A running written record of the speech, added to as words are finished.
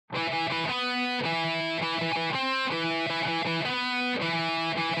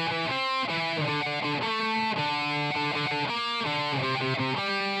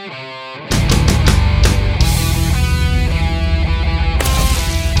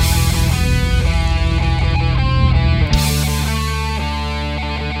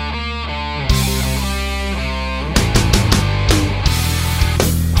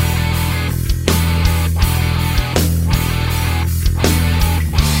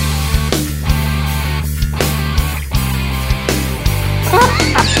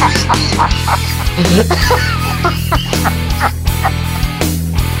That's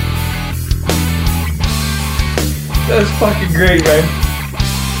fucking great, man.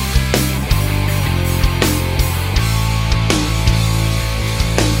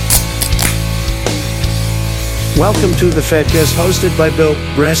 Welcome to the Fatcast, hosted by Bill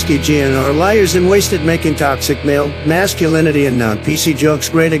Brasky, Gnrliars, and wasted, making toxic male masculinity and non-PC jokes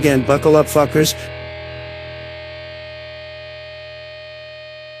great again. Buckle up, fuckers.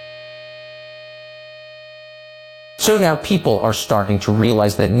 So now people are starting to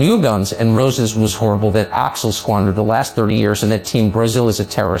realize that New Guns N' Roses was horrible, that Axl squandered the last 30 years, and that Team Brazil is a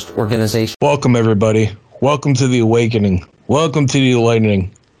terrorist organization. Welcome, everybody. Welcome to the awakening. Welcome to the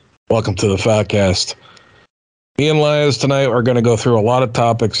enlightening. Welcome to the Fatcast. Gnrliars tonight are going to go through a lot of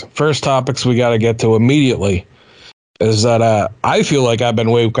topics. First topics we got to get to immediately is that I feel like I've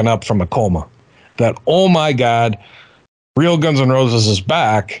been waking up from a coma. That, oh my God, Real Guns N' Roses is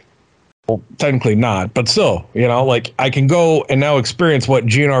back. Well, technically not, but still, you know, like I can go and now experience what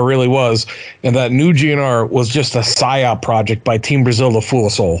GNR really was, and that new GNR was just a PSYOP project by Team Brazil to fool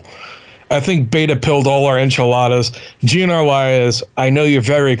us all. I think Beta pilled all our enchiladas. Gnrliars, I know you're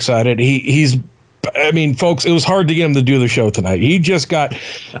very excited. I mean, folks, it was hard to get him to do the show tonight. He just got,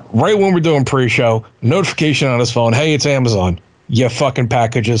 right when we're doing pre-show, notification on his phone, hey, it's Amazon. Your fucking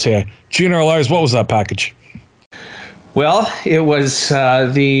package is here. Gnrliars, what was that package? Well, it was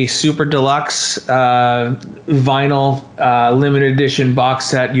the Super Deluxe vinyl limited edition box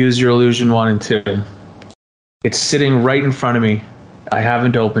set, Use Your Illusion 1 and 2. It's sitting right in front of me. I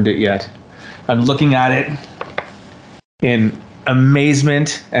haven't opened it yet. I'm looking at it in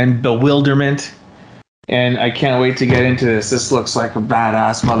amazement and bewilderment, and I can't wait to get into this. This looks like a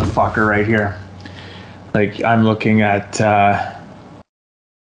badass motherfucker right here. Like, I'm looking at...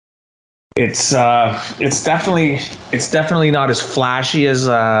 It's definitely not as flashy as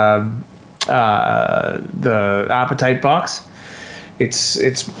the Appetite box.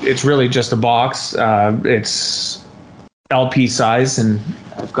 It's really just a box. It's LP size, and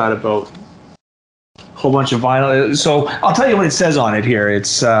I've got about a whole bunch of vinyl. So I'll tell you what it says on it here.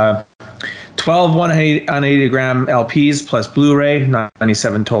 It's 12 180-gram LPs plus Blu-ray,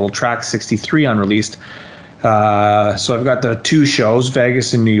 97 total tracks, 63 unreleased. So I've got the two shows,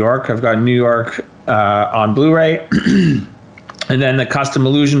 Vegas and New York. I've got New York on Blu-ray, and then the custom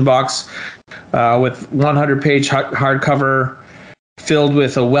Illusion box with 100-page hardcover filled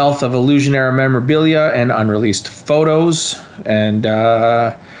with a wealth of Illusion-era memorabilia and unreleased photos, and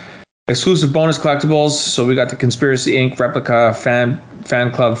exclusive bonus collectibles. So we got the Conspiracy Inc. replica fan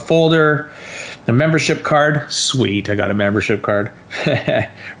club folder, the membership card. Sweet, I got a membership card.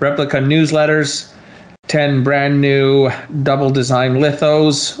 Replica newsletters. 10 brand new double design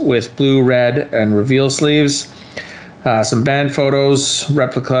lithos with blue, red, and reveal sleeves. Some band photos,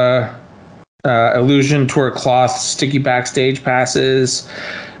 replica Illusion tour cloth, sticky backstage passes,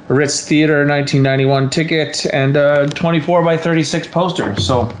 Ritz Theater 1991 ticket, and a 24 by 36 poster.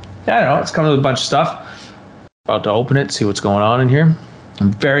 So, yeah, I don't know, it's coming with a bunch of stuff. About to open it, see what's going on in here.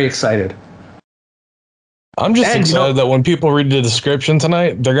 I'm very excited. I'm just excited that when people read the description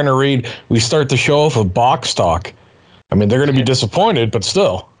tonight, they're going to read, we start the show off with box talk. I mean, they're going to be disappointed, but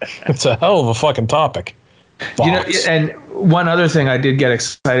still, it's a hell of a fucking topic. Box. You know, and one other thing I did get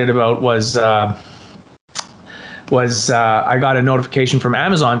excited about was I got a notification from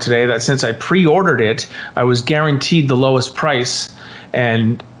Amazon today that since I pre-ordered it, I was guaranteed the lowest price,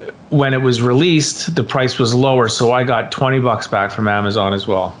 and when it was released, the price was lower, so I got $20 back from Amazon as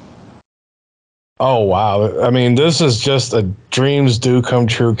well. Oh, wow. I mean, this is just a dreams do come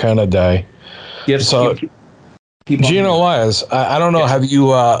true kind of day. Yes. So, Gnrliars, I don't know, have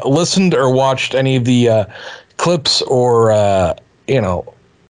you listened or watched any of the clips or,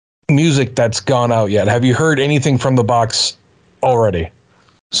 music that's gone out yet? Have you heard anything from the box already?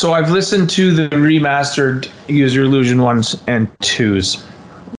 So I've listened to the remastered Use Your Illusion 1s and 2s.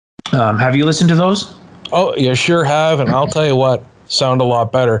 Have you listened to those? Oh, you sure have, and I'll tell you what, sound a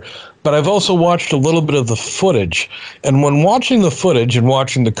lot better. But I've also watched a little bit of the footage. And when watching the footage and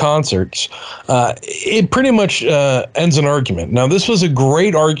watching the concerts, it pretty much ends an argument. Now, this was a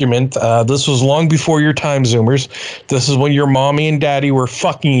great argument. This was long before your time, Zoomers. This is when your mommy and daddy were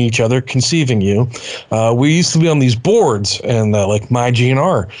fucking each other, conceiving you. We used to be on these boards, and like My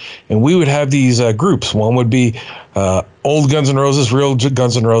GNR. And we would have these groups. One would be Old Guns N' Roses, Real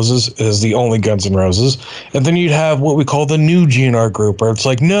Guns N' Roses is the only Guns N' Roses. And then you'd have what we call the new GNR group, where it's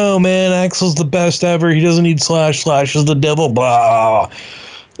like, no, man, Axl's the best ever. He doesn't need Slash. Slash is the devil, blah.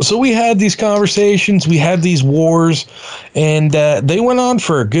 So we had these conversations, we had these wars, and they went on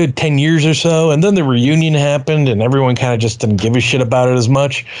for a good 10 years or so, and then the reunion happened, and everyone kind of just didn't give a shit about it as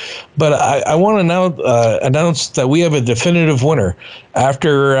much. But I want to now announce that we have a definitive winner.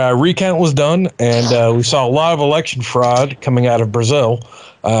 After recount was done, and we saw a lot of election fraud coming out of Brazil,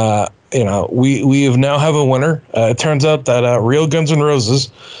 we now have a winner. It turns out that real Guns N'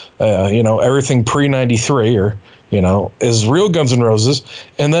 Roses, everything pre-93 or is real Guns N' Roses,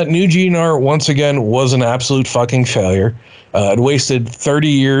 and that new GNR once again was an absolute fucking failure. It wasted 30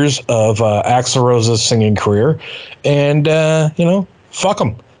 years of Axl Rose's singing career, and fuck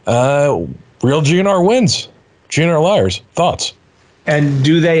them. Real GNR wins. Gnrliars. Thoughts? And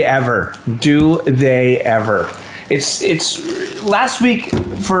do they ever? Do they ever? It's last week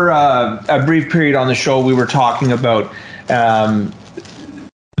for a brief period on the show we were talking about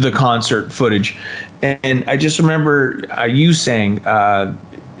the concert footage, and I just remember you saying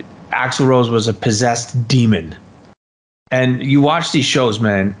Axl Rose was a possessed demon. And you watch these shows,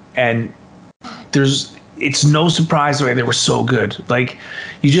 man, and it's no surprise the way they were so good. Like,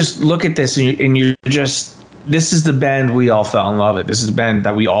 you just look at this and you're just, this is the band we all fell in love with. This is the band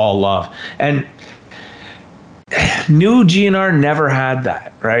that we all love. And new GNR never had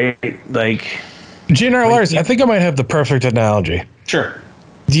that, right? Like, Gnrliars, I think I might have the perfect analogy. Sure.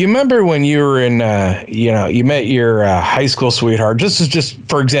 Do you remember when you were in, you met your high school sweetheart? Just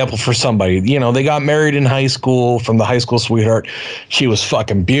for example, for somebody, they got married in high school from the high school sweetheart. She was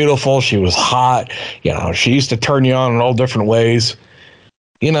fucking beautiful. She was hot. She used to turn you on in all different ways.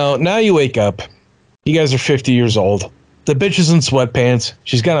 Now you wake up. You guys are 50 years old. The bitch is in sweatpants.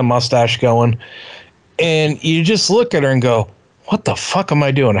 She's got a mustache going. And you just look at her and go, what the fuck am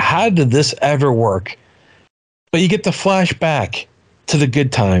I doing? How did this ever work? But you get the flashback to the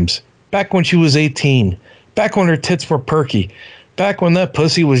good times, back when she was 18, back when her tits were perky, back when that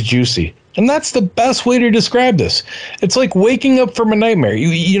pussy was juicy. And that's the best way to describe this. It's like waking up from a nightmare.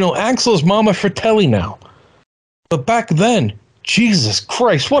 Axl's Mama Fratelli now. But back then, Jesus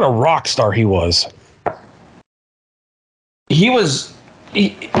Christ, what a rock star he was.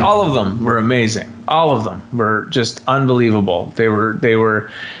 All of them were amazing. All of them were just unbelievable. They were,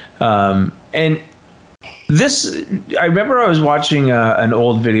 and this, I remember I was watching an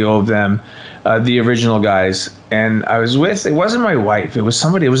old video of them, the original guys, and I was with, it wasn't my wife, it was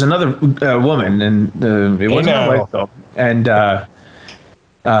somebody, it was another woman, and it wasn't my wife though. And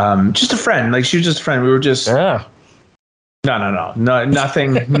just a friend, like she was just a friend. We were just, No,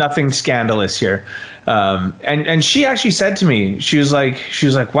 nothing scandalous here. And she actually said to me, she was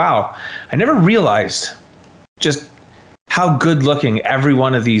like, wow, I never realized just how good looking every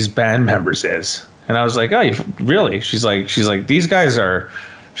one of these band members is. And I was like, oh, really? She's like, these guys are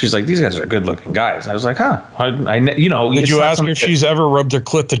good looking guys. I was like, huh? Did you ask her if she's ever rubbed her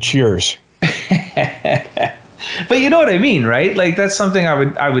clit to Cheers? But you know what I mean, right? Like, that's something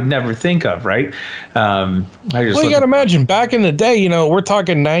I would never think of, right? You got to imagine back in the day, we're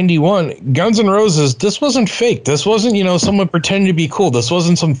talking 91, Guns N' Roses, this wasn't fake. This wasn't, someone pretending to be cool. This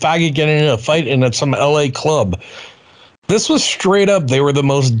wasn't some faggot getting in a fight in some LA club. This was straight up, they were the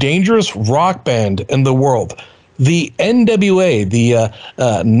most dangerous rock band in the world. The NWA, the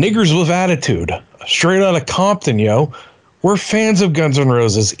Niggers with Attitude, straight out of Compton, were fans of Guns N'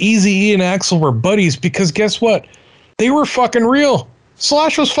 Roses. Eazy-E and Axl were buddies because guess what? They were fucking real.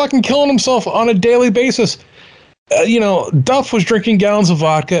 Slash was fucking killing himself on a daily basis. Duff was drinking gallons of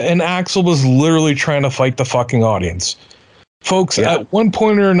vodka and Axl was literally trying to fight the fucking audience. Folks, at one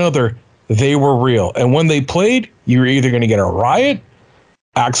point or another, they were real. And when they played, you were either going to get a riot,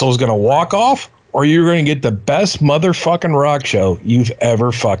 Axl's going to walk off, or you're going to get the best motherfucking rock show you've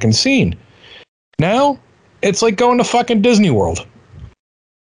ever fucking seen. Now, it's like going to fucking Disney World.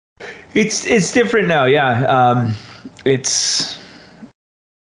 It's different now, yeah. It's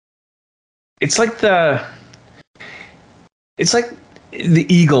like the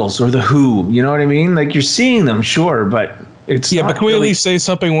Eagles or the Who, you know what I mean? Like, you're seeing them, sure, but it's but can we at least say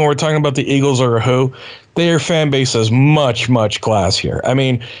something when we're talking about the Eagles or Who? Their fan base is much, much classier. I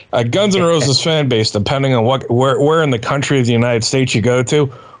mean, Guns N' Roses fan base, depending on where in the country of the United States you go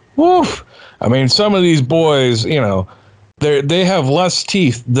to, woof. I mean, some of these boys, they have less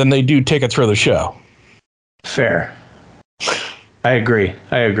teeth than they do tickets for the show. Fair. I agree.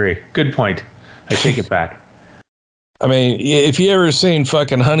 Good point. I take it back. I mean, if you ever seen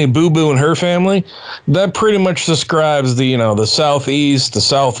fucking Honey Boo Boo and Her Family, that pretty much describes the, the Southeast, the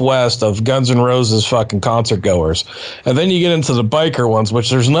Southwest of Guns N' Roses fucking concert goers. And then you get into the biker ones, which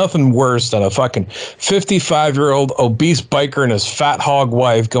there's nothing worse than a fucking 55-year-old obese biker and his fat hog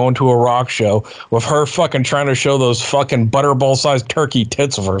wife going to a rock show with her fucking trying to show those fucking butterball-sized turkey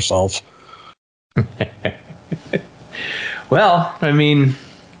tits of herself. Well, I mean...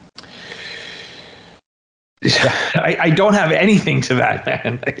 I don't have anything to that,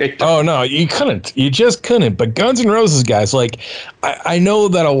 man. Oh, no, you couldn't. You just couldn't. But Guns N' Roses, guys, like, I know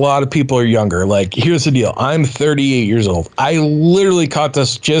that a lot of people are younger. Like, here's the deal. I'm 38 years old. I literally caught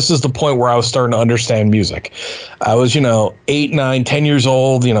this just as the point where I was starting to understand music. I was, 8, 9, 10 years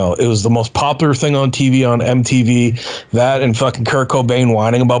old. It was the most popular thing on TV, on MTV. That and fucking Kurt Cobain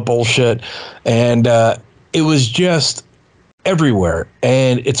whining about bullshit. And it was just... everywhere,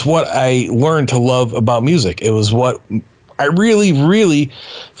 and it's what I learned to love about music. It was what I really, really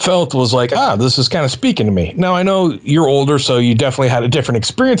felt was like, this is kind of speaking to me. Now, I know you're older, so you definitely had a different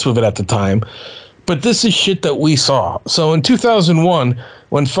experience with it at the time, but this is shit that we saw. So in 2001,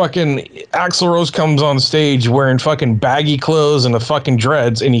 when fucking Axl Rose comes on stage wearing fucking baggy clothes and a fucking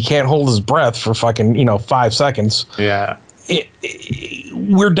dreads, and he can't hold his breath for fucking, 5 seconds. Yeah.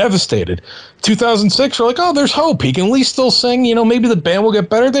 We're devastated. 2006, we're like, there's hope. He can at least still sing. Maybe the band will get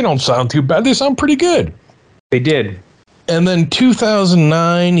better. They don't sound too bad. They sound pretty good. They did. And then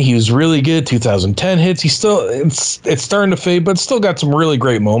 2009, he was really good. 2010 hits. It's starting to fade, but still got some really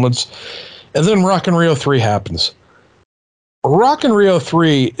great moments. And then Rock in Rio 3 happens. Rock in Rio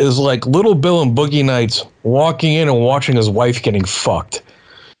 3 is like Little Bill and Boogie Nights walking in and watching his wife getting fucked.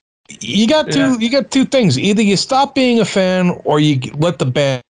 You got two things. Either you stop being a fan or you let the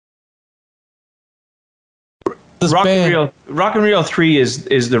band. Rock in Rio 3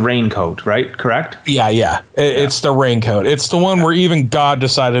 is the raincoat, right? Correct? Yeah. It's the raincoat. It's the one where even God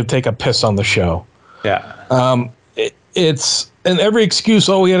decided to take a piss on the show. Yeah. It's and every excuse.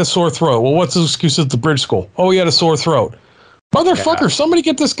 Oh, he had a sore throat. Well, what's the excuse at the bridge school? Oh, he had a sore throat. Motherfucker, somebody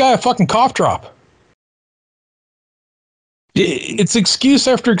get this guy a fucking cough drop. It's excuse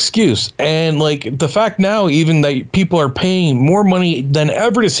after excuse. And like the fact now, even that people are paying more money than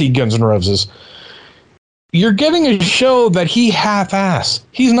ever to see Guns N' Roses. You're getting a show that he half-ass.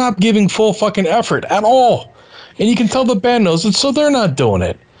 He's not giving full fucking effort at all. And you can tell the band knows it, so they're not doing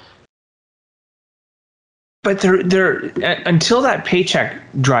it. But they're until that paycheck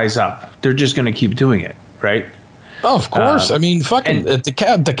dries up, they're just going to keep doing it, right? Oh, of course. I mean, fucking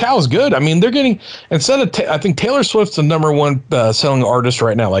the cow's good. I mean, they're getting instead of I think Taylor Swift's the number one selling artist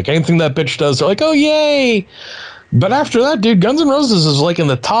right now. Like anything that bitch does, they're like, oh yay! But after that, dude, Guns N' Roses is like in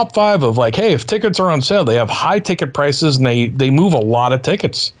the top 5 of like, hey, if tickets are on sale, they have high ticket prices and they move a lot of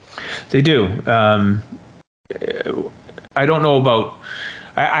tickets. They do. I don't know about.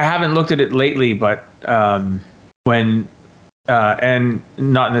 I haven't looked at it lately, but when. And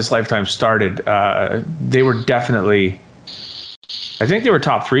Not in This Lifetime started, they were definitely, I think they were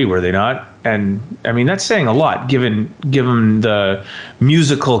top 3, were they not? And I mean, that's saying a lot given the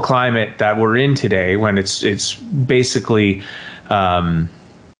musical climate that we're in today, when it's basically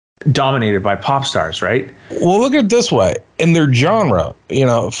dominated by pop stars, right? Well, look at it this way. In their genre,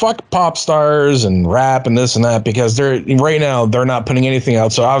 fuck pop stars and rap and this and that, because right now they're not putting anything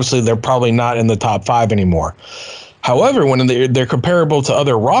out. So obviously they're probably not in the top 5 anymore. However, when they're comparable to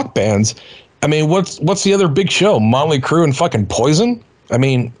other rock bands, I mean, what's the other big show? Motley Crue and fucking Poison? I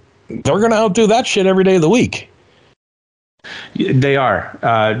mean, they're going to outdo that shit every day of the week. They are,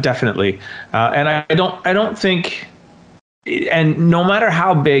 definitely. And I don't think, and no matter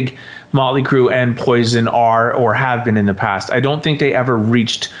how big Motley Crue and Poison are or have been in the past, I don't think they ever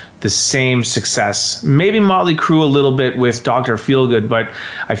reached the same success. Maybe Motley Crue a little bit with Dr. Feelgood, but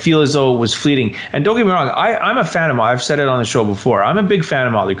I feel as though it was fleeting. And don't get me wrong, I'm a fan of Motley. I've said it on the show before. I'm a big fan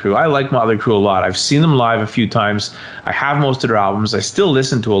of Motley Crue. I like Motley Crue a lot. I've seen them live a few times. I have most of their albums. I still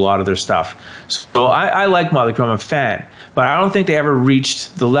listen to a lot of their stuff. So I like Motley Crue. I'm a fan. But I don't think they ever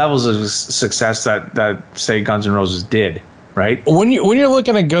reached the levels of success that say, Guns N' Roses did, right? When you're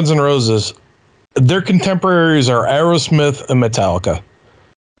looking at Guns N' Roses, their contemporaries are Aerosmith and Metallica.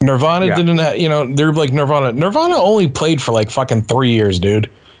 Nirvana didn't have, they're like Nirvana. Nirvana only played for like fucking 3 years, dude.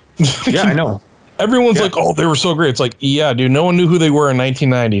 Yeah, I know. Everyone's like, oh, they were so great. It's like, yeah, dude, no one knew who they were in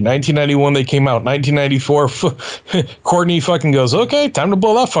 1990. 1991, they came out. 1994, Courtney fucking goes, okay, time to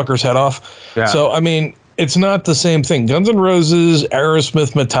blow that fucker's head off. Yeah. So, I mean, it's not the same thing. Guns N' Roses,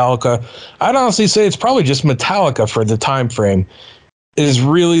 Aerosmith, Metallica. I'd honestly say it's probably just Metallica for the time frame is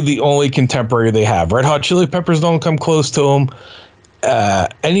really the only contemporary they have. Red Hot Chili Peppers don't come close to them.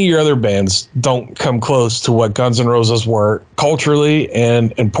 any of your other bands don't come close to what Guns N' Roses were culturally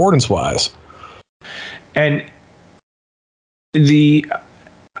and importance-wise. And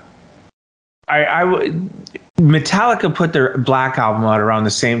Metallica put their Black album out around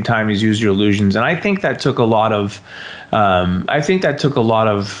the same time as Use Your Illusions, and I think that took a lot of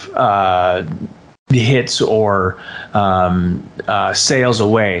hits or sales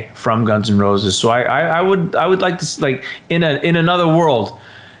away from Guns N' Roses. So I would like to, like, in another world,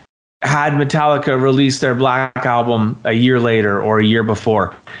 had Metallica released their Black album a year later or a year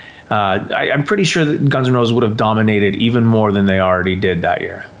before, I'm pretty sure that Guns N' Roses would have dominated even more than they already did that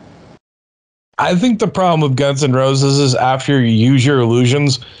year. I think the problem with Guns N' Roses is after you Use Your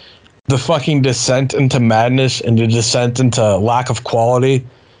Illusions, the fucking descent into madness and the descent into lack of quality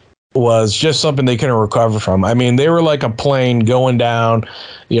was just something they couldn't recover from. I mean, they were like a plane going down,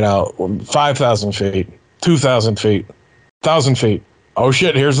 5,000 feet, 2,000 feet, 1,000 feet. Oh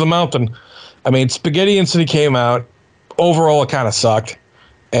shit, here's the mountain. I mean, Spaghetti Incident came out. Overall, it kind of sucked.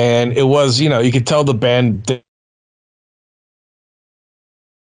 And it was, you could tell the band,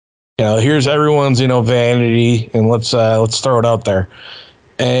 here's everyone's, vanity, and let's throw it out there.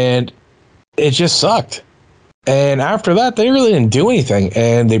 And it just sucked. And after that, they really didn't do anything.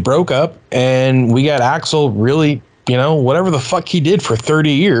 And they broke up, and we got Axl really, whatever the fuck he did for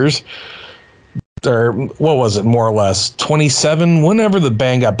 30 years. Or what was it, more or less 27, whenever the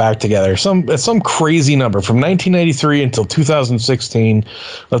band got back together, some crazy number from 1993 until 2016.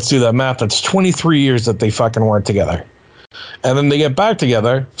 Let's do that math. That's 23 years that they fucking weren't together. And then they get back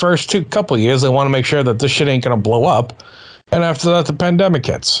together. First couple of years, they want to make sure that this shit ain't going to blow up. And after that, the pandemic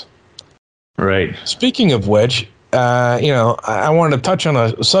hits. Right. Speaking of which, I wanted to touch on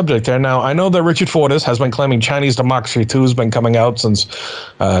a subject there. Now, I know that Richard Fortas has been claiming Chinese Democracy 2 has been coming out since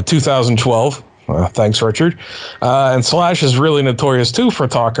 2012. Thanks, Richard. And Slash is really notorious, too, for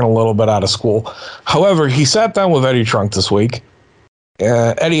talking a little bit out of school. However, he sat down with Eddie Trunk this week.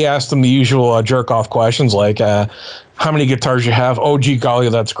 Eddie asked him the usual jerk-off questions like, how many guitars you have? Oh, gee, golly,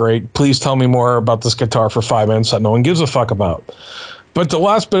 that's great. Please tell me more about this guitar for 5 minutes that no one gives a fuck about. But the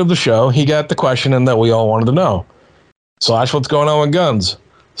last bit of the show, he got the question in that we all wanted to know. Slash, what's going on with Guns?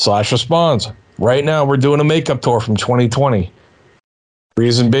 Slash responds, right now we're doing a makeup tour from 2020.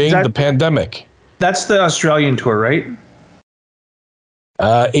 Reason being the pandemic. That's the Australian tour, right?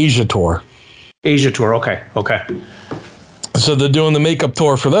 Asia tour. Asia tour, okay. So they're doing the makeup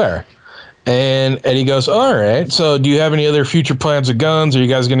tour for there. And Eddie goes, all right, so do you have any other future plans with Guns? Are you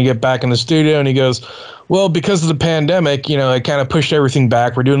guys going to get back in the studio? And he goes, well, because of the pandemic, it kind of pushed everything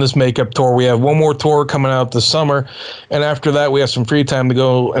back. We're doing this makeup tour. We have one more tour coming out this summer. And after that, we have some free time to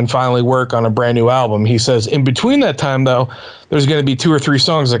go and finally work on a brand new album. He says, in between that time, though, there's going to be 2 or 3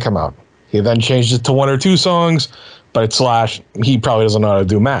 songs that come out. He then changed it to 1 or 2 songs, but it's Slash. He probably doesn't know how to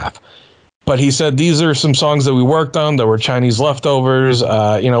do math. But he said, these are some songs that we worked on that were Chinese leftovers.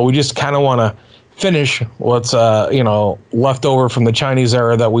 We just kind of want to finish what's, left over from the Chinese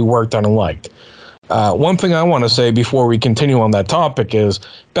era that we worked on and liked. One thing I want to say before we continue on that topic is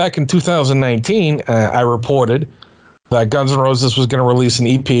back in 2019, I reported that Guns N' Roses was going to release an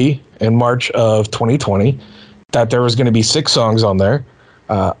EP in March of 2020, that there was going to be 6 songs on there,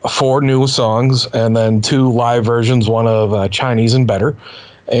 4 new songs, and then 2 live versions, one of Chinese and Better.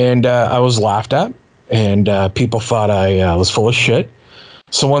 And I was laughed at, and people thought I was full of shit.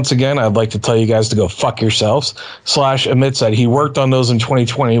 So once again, I'd like to tell you guys to go fuck yourselves. Slash admits that he worked on those in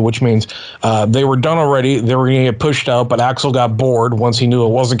 2020, which means they were done already. They were going to get pushed out, but Axl got bored once he knew it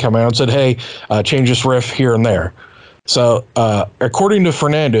wasn't coming out and said, hey, change this riff here and there. So according to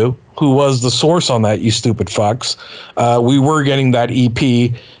Fernando, who was the source on that, you stupid fucks, we were getting that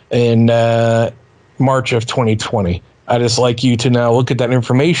EP in March of 2020. I just like you to now look at that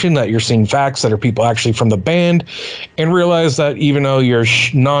information, that you're seeing facts that are people actually from the band, and realize that even though you're a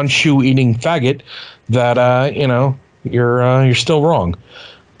non-shoe eating faggot, that you're still wrong.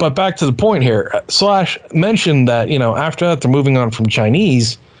 But back to the point here, Slash mentioned that after that they're moving on from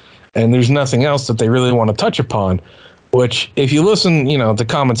Chinese, and there's nothing else that they really want to touch upon. Which, if you listen, to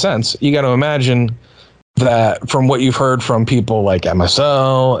common sense, you got to imagine that from what you've heard from people like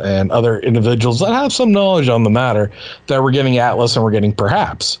MSL and other individuals that have some knowledge on the matter, that we're getting Atlas and we're getting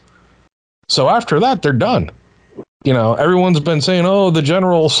Perhaps. So after that, they're done. Everyone's been saying, oh, the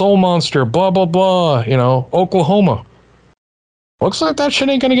General Soul Monster, blah, blah, blah, Oklahoma. Looks like that shit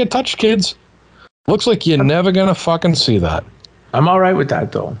ain't going to get touched, kids. Looks like you're never going to fucking see that. I'm all right with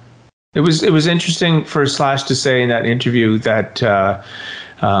that, though. It was interesting for Slash to say in that interview that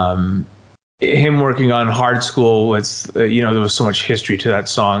him working on Hard School was, there was so much history to that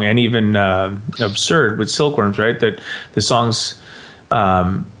song, and even Absurd with Silkworms, right? That the songs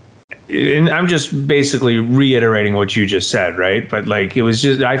And I'm just basically reiterating what you just said, right? But like, it was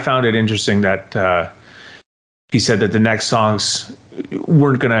just, I found it interesting that he said that the next songs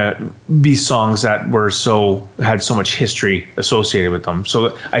weren't gonna be songs that had so much history associated with them.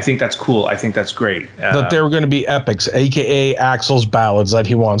 So I think that's cool. I think that's great. That they were going to be epics, aka Axl's ballads that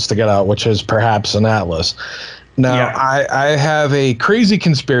he wants to get out, which is perhaps an Atlas. Now, yeah. I have a crazy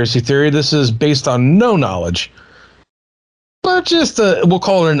conspiracy theory. This is based on no knowledge, but just we'll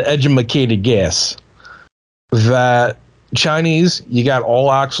call it an educated guess, that Chinese, you got all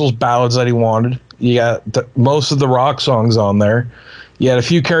Axl's ballads that he wanted. You got most of the rock songs on there. You had a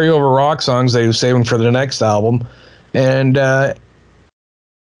few carryover rock songs that he was saving for the next album. And, we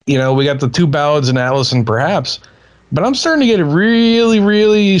got the 2 ballads in Atlas and Perhaps. But I'm starting to get a really,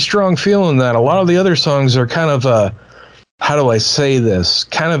 really strong feeling that a lot of the other songs are kind of, how do I say this?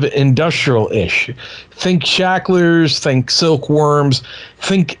 Kind of industrial-ish. Think Shacklers, think Silkworms,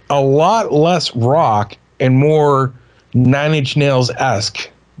 think a lot less rock and more Nine Inch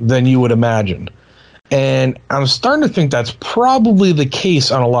Nails-esque than you would imagine. And I'm starting to think that's probably the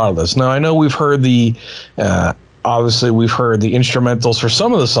case on a lot of this. Now, I know we've heard obviously we've heard the instrumentals for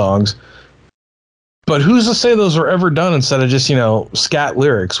some of the songs, but who's to say those were ever done instead of just, scat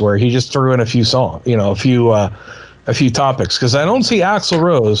lyrics where he just threw in a few songs, a few topics? Because I don't see Axl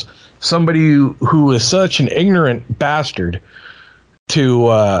Rose, somebody who is such an ignorant bastard,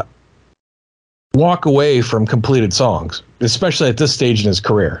 to walk away from completed songs, especially at this stage in his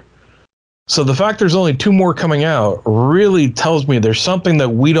career. So the fact there's only 2 more coming out really tells me there's something that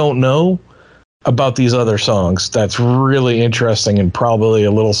we don't know about these other songs that's really interesting and probably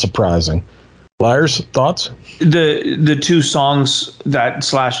a little surprising. Liars, thoughts? The 2 songs that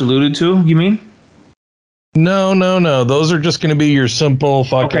Slash alluded to, you mean? No. Those are just going to be your simple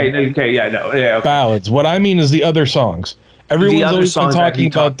fucking ballads. What I mean is the other songs. Everyone's always been talking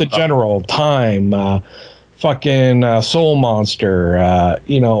about the General, Time, Soul Monster,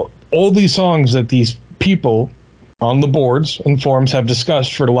 all these songs that these people on the boards and forums have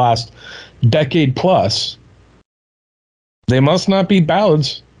discussed for the last decade plus. They must not be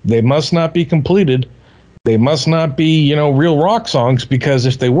ballads. They must not be completed. They must not be, real rock songs, because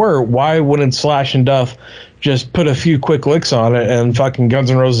if they were, why wouldn't Slash and Duff just put a few quick licks on it and fucking Guns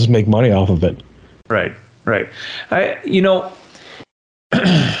N' Roses make money off of it? Right.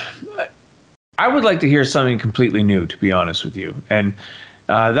 I would like to hear something completely new, to be honest with you. And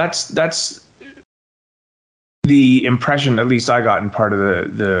that's the impression, at least I got in part of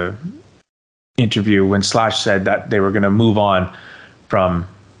the interview, when Slash said that they were going to move on from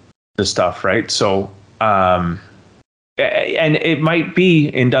the stuff, right? So, and it might be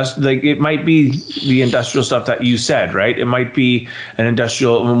it might be the industrial stuff that you said, right? It might be an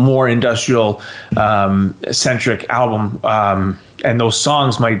more industrial centric album, and those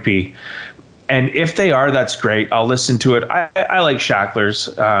songs might be. And if they are, that's great. I'll listen to it. I like Shacklers.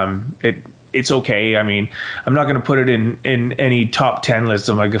 It's okay. I mean, I'm not going to put it in any top 10 list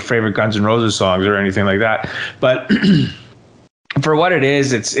of my favorite Guns N' Roses songs or anything like that. But for what it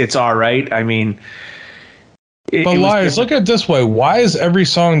is, it's all right. I mean, Liars, look at it this way. Why is every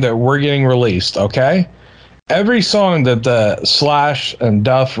song that we're getting released, okay? Every song that the Slash and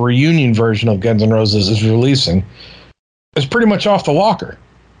Duff reunion version of Guns N' Roses is releasing is pretty much off the locker.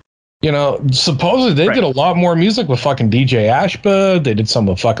 Supposedly they did a lot more music with fucking DJ Ashba. They did some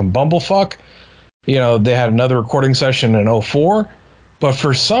with fucking Bumblefuck. They had another recording session in 2004. But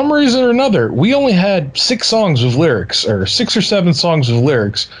for some reason or another, we only had 6 songs with lyrics, or 6 or 7 songs with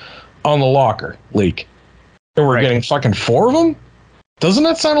lyrics on the locker leak. And we're getting fucking 4 of them? Doesn't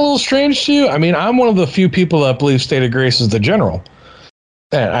that sound a little strange to you? I mean, I'm one of the few people that believe State of Grace is the General.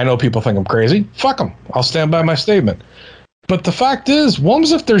 And I know people think I'm crazy. Fuck them. I'll stand by my statement. But the fact is, what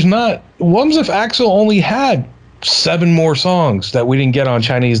if Axl only had 7 more songs that we didn't get on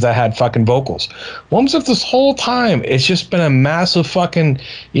Chinese that had fucking vocals? What if this whole time it's just been a massive fucking,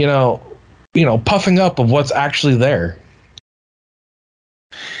 puffing up of what's actually there?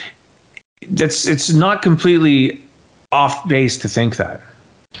 It's not completely off base to think that.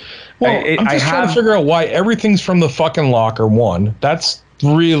 Well, I'm just trying to figure out why everything's from the fucking locker. One, that's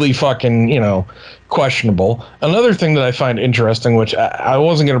really fucking, questionable. Another thing that I find interesting, which I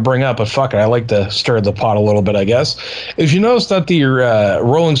wasn't going to bring up, but fuck it, I like to stir the pot a little bit, I guess, is you notice that the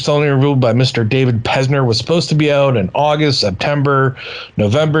Rolling Stone interview by Mr. David Pesner was supposed to be out in August, September,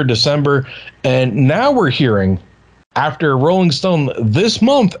 November, December, and now we're hearing, after Rolling Stone this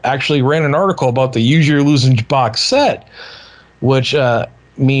month actually ran an article about the Use Your Illusion box set, which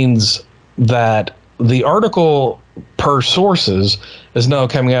means that the article per sources is now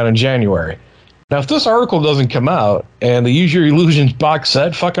coming out in January. Now, if this article doesn't come out and the Use Your Illusions box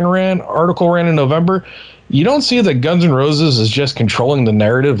set fucking article ran in November, you don't see that Guns N' Roses is just controlling the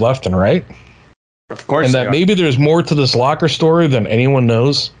narrative left and right? Of course. And that maybe there's more to this locker story than anyone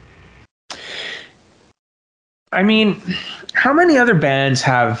knows? I mean, how many other bands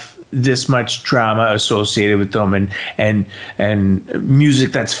have this much drama associated with them and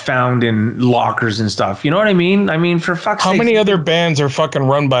music that's found in lockers and stuff? You know what I mean? I mean, for fuck's sake. How many other bands are fucking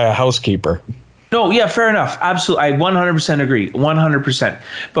run by a housekeeper? No, yeah, fair enough. Absolutely. I 100% agree. 100%.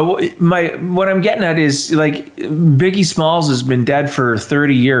 But what I'm getting at is, like, Biggie Smalls has been dead for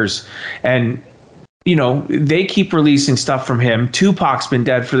 30 years. And, you know, they keep releasing stuff from him. Tupac's been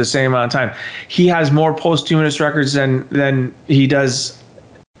dead for the same amount of time. He has more posthumous records than he does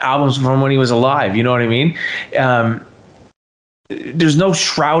albums from when he was alive. You know what I mean? There's no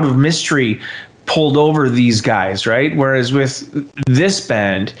shroud of mystery pulled over these guys, right? Whereas with this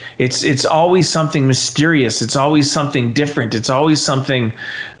band, it's always something mysterious. It's always something different. It's always something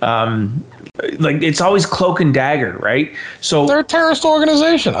like it's always cloak and dagger, right? So they're a terrorist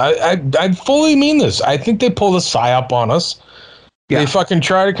organization. I fully mean this. I think they pull the psyop on us. Yeah. They fucking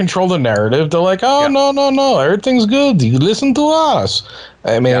try to control the narrative. They're like, oh, no, everything's good. You listen to us.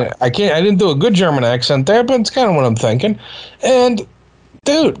 I mean, I didn't do a good German accent there, but it's kind of what I'm thinking. And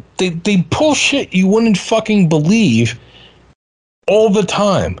dude, they pull shit you wouldn't fucking believe all the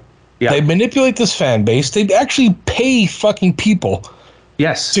time. Yeah. They manipulate this fan base. They actually pay fucking people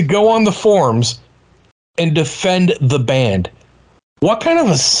to go on the forums and defend the band. What kind of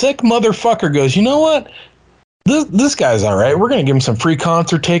a sick motherfucker goes, you know what? This guy's all right. We're going to give him some free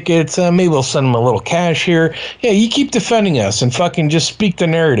concert tickets. Maybe we'll send him a little cash here. Yeah, you keep defending us and fucking just speak the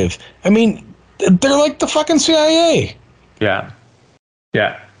narrative. I mean, they're like the fucking CIA. Yeah.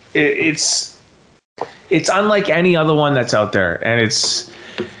 Yeah. It's unlike any other one that's out there. And it's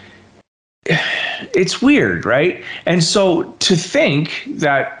weird, right? And so to think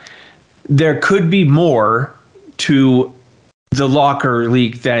that there could be more to the locker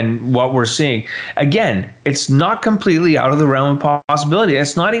leak than what we're seeing. Again, it's not completely out of the realm of possibility.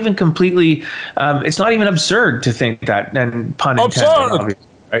 It's not even completely, it's not even absurd to think that, and pun intended,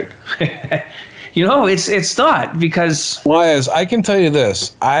 right? You know, it's not, because... Wise, I can tell you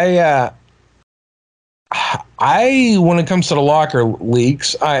this. I when it comes to the locker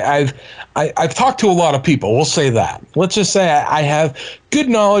leaks, I've talked to a lot of people. We'll say that. Let's just say I have good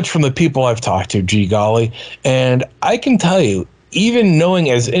knowledge from the people I've talked to, gee golly. And I can tell you, even knowing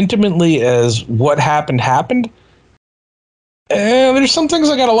as intimately as what happened, there's some things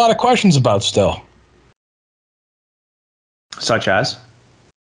I got a lot of questions about still. Such as?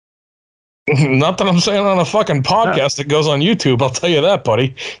 Not that I'm saying on a fucking podcast that goes on YouTube. I'll tell you that,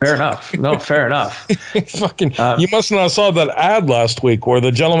 buddy. Fair enough. No, fair enough. Fucking, you must not have saw that ad last week where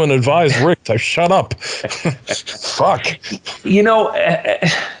the gentleman advised Rick to shut up. Fuck. You know,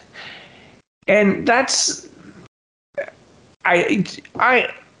 and that's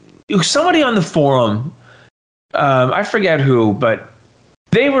somebody on the forum, I forget who, but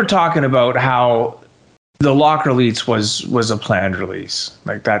they were talking about how the locker release was a planned release,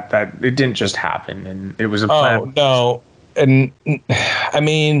 like that it didn't just happen, and it was a plan. Oh no, and I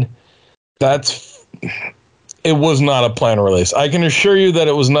mean it was not a planned release. I can assure you that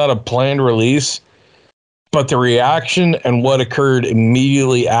it was not a planned release, but the reaction and what occurred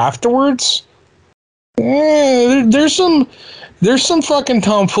immediately afterwards, there's some fucking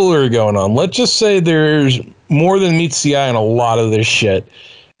tomfoolery going on. Let's just say there's more than meets the eye in a lot of this shit.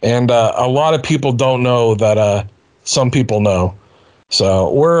 And a lot of people don't know that some people know.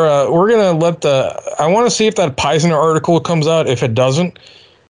 So we're gonna let I want to see if that Peisner article comes out. If it doesn't,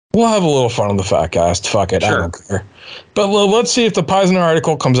 we'll have a little fun on the Fatcast. Fuck it, sure. I don't care. But let's see if the Peisner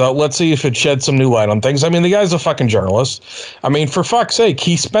article comes out. Let's see if it sheds some new light on things. I mean, the guy's a fucking journalist. I mean, for fuck's sake,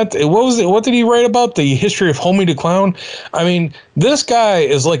 he spent what did he write about? The history of Homie the Clown? I mean, this guy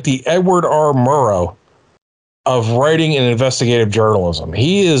is like the Edward R. Murrow of writing and investigative journalism.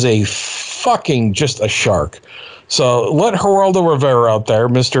 He is a fucking just a shark. So let Geraldo Rivera out there,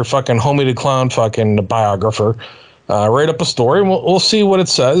 Mr. fucking Homie the Clown fucking biographer, write up a story, and we'll see what it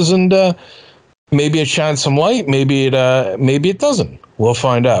says, and maybe it shines some light, maybe it doesn't. We'll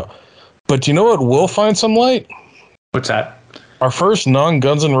find out. But you know what will find some light? What's that? Our first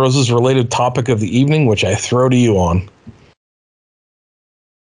non-Guns N' Roses related topic of the evening, which I throw to you on.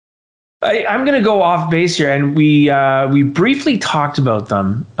 I'm going to go off base here, and we briefly talked about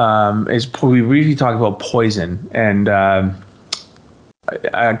them. We briefly talked about Poison, and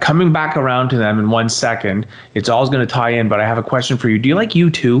coming back around to them in 1 second. It's all going to tie in, but I have a question for you. Do you like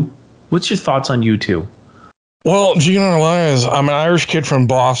U2? What's your thoughts on U2? Well, Gnrliars, I'm an Irish kid from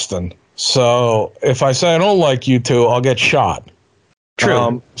Boston, So if I say I don't like U2, I'll get shot.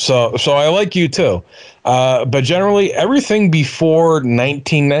 True. So I like U2. But generally, everything before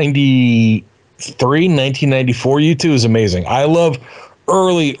 1993, 1994 U2 is amazing. I love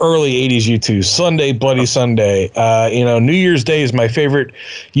early 80s U2. Sunday, Bloody Sunday. New Year's Day is my favorite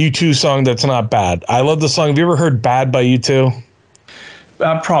U2 song that's not bad. I love the song. Have you ever heard Bad by U2?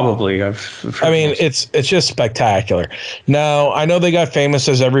 Probably. It's just spectacular. Now, I know they got famous,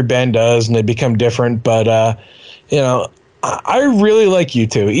 as every band does, and they become different, but, I really like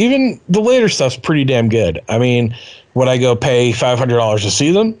U2. Even the later stuff's pretty damn good. I mean, would I go pay $500 to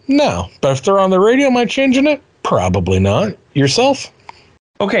see them? No. But if they're on the radio, am I changing it? Probably not. Yourself?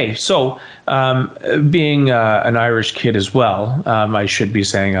 Okay, so being an Irish kid as well, I should be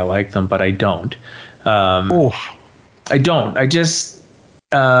saying I like them, but I don't. I don't. I just...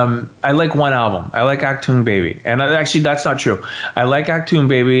 I like one album. I like Achtung Baby. And actually, that's not true. I like Achtung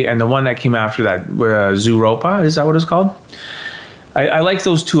Baby and the one that came after that, Zooropa, is that what it's called? I like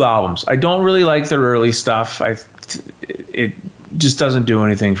those two albums. I don't really like their early stuff. It just doesn't do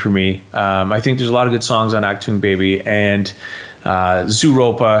anything for me. I think there's a lot of good songs on Achtung Baby and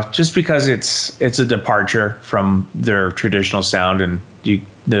Zooropa, just because it's a departure from their traditional sound, and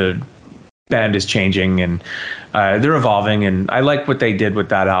the band is changing and they're evolving, and I like what they did with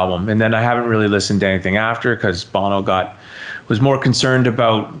that album. And then I haven't really listened to anything after, because Bono was more concerned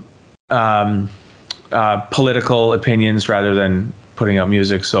about political opinions rather than putting out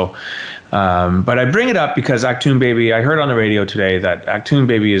music. So, but I bring it up because Achtung Baby, I heard on the radio today that Achtung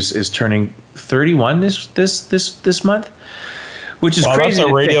Baby is turning 31 this month. Which is crazy. That's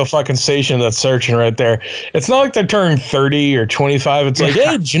a radio fucking station that's searching right there. It's not like they're turning 30 or 25. It's like,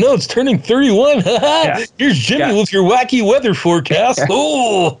 hey, did you know it's turning 31? Here's Jimmy with your wacky weather forecast.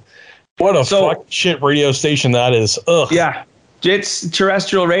 Oh, what a fucking shit radio station that is. Ugh. Yeah, it's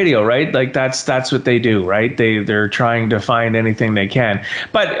terrestrial radio, right? Like that's what they do, right? They're trying to find anything they can.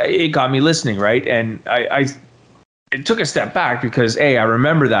 But it got me listening, right? And I took a step back because I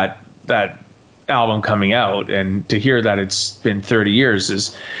remember that album coming out, and to hear that it's been 30 years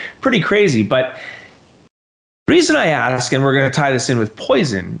is pretty crazy. But the reason I ask, and we're going to tie this in with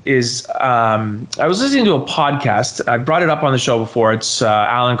Poison, is I was listening to a podcast. I brought it up on the show before. It's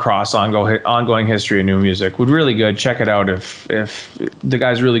Alan Cross, Ongoing History of New Music. Really good. Check it out if the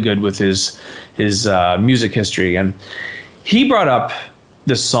guy's really good with his music history. And he brought up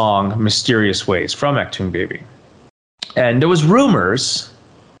the song Mysterious Ways from Achtung Baby. And there was rumors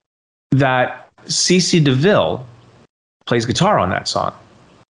that CeCe DeVille plays guitar on that song.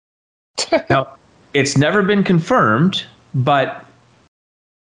 Now, it's never been confirmed, but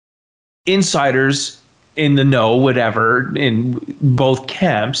insiders in the know, whatever, in both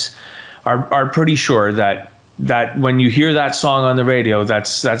camps, are pretty sure that when you hear that song on the radio,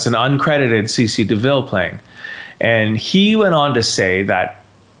 that's an uncredited CeCe DeVille playing. And he went on to say that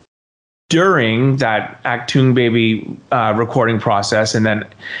during that Achtung Baby recording process, and then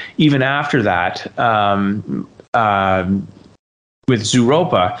even after that, with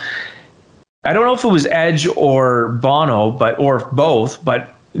Zooropa, I don't know if it was Edge or Bono, or both,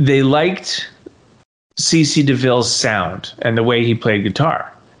 but they liked CeCe DeVille's sound and the way he played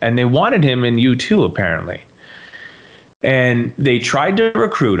guitar, and they wanted him in U2 apparently. And they tried to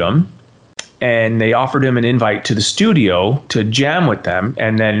recruit him, and they offered him an invite to the studio to jam with them.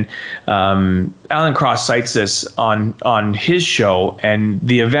 And then Alan Cross cites this on his show, and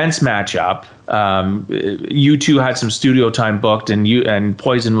the events match up. U2 had some studio time booked, and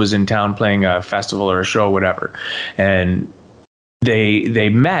Poison was in town playing a festival or a show or whatever. And they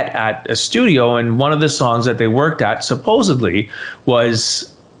met at a studio, and one of the songs that they worked at supposedly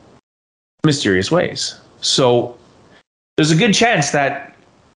was Mysterious Ways. So there's a good chance that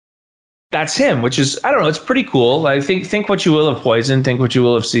that's him, which is, I don't know, it's pretty cool. I think what you will of Poison, think what you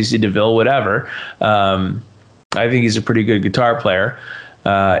will of CeCe DeVille, whatever. I think he's a pretty good guitar player.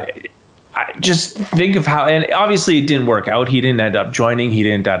 I just think of how, and obviously it didn't work out. He didn't end up joining. He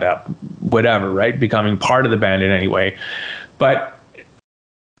didn't end up whatever, right? Becoming part of the band in any way. But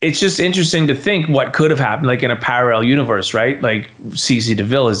it's just interesting to think what could have happened, like in a parallel universe, right? Like CeCe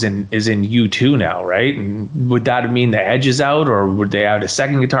DeVille is in U2 now, right? And would that mean the Edge is out, or would they add a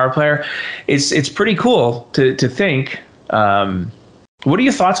second guitar player? It's pretty cool to think. What are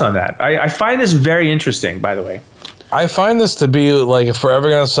your thoughts on that? I find this very interesting, by the way. I find this to be like, if we're ever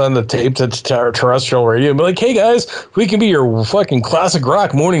going to send the tape to terrestrial radio, be like, hey guys, we can be your fucking classic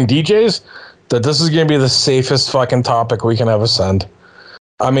rock morning DJs, that this is going to be the safest fucking topic we can ever send.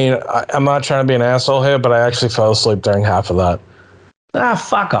 I mean, I'm not trying to be an asshole here, but I actually fell asleep during half of that.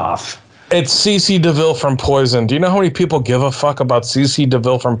 Fuck off. It's CC DeVille from Poison. Do you know how many people give a fuck about CC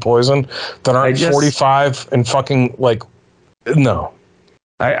DeVille from Poison that aren't 45 and fucking like, no.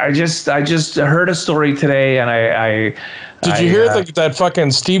 I just heard a story today, and Did you hear that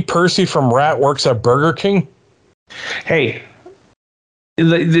fucking Steve Percy from Rat works at Burger King? Hey,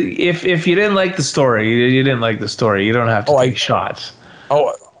 if you didn't like the story, you didn't like the story. You don't have to take shots.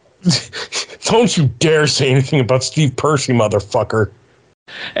 Oh, don't you dare say anything about Steve Percy, motherfucker.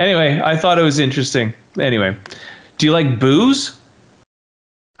 Anyway, I thought it was interesting. Anyway, do you like booze?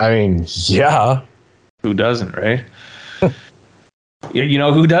 I mean, yeah. Who doesn't, right? You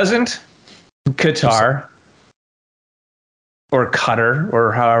know who doesn't? Qatar. Or Qatar,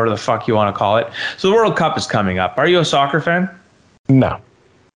 or however the fuck you want to call it. So the World Cup is coming up. Are you a soccer fan? No.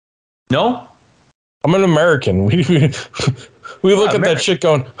 No? I'm an American. We look at that shit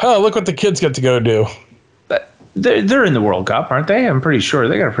going, oh, look what the kids get to go do. They're in the World Cup, aren't they? I'm pretty sure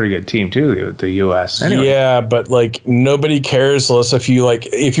they got a pretty good team too, the U.S. Anyway. Yeah, but like nobody cares unless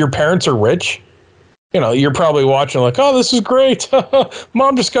if your parents are rich, you know, you're probably watching like, oh, this is great.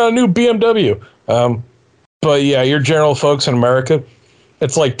 Mom just got a new BMW. But yeah, your general folks in America,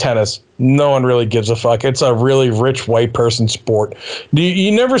 it's like tennis. No one really gives a fuck. It's a really rich white person sport.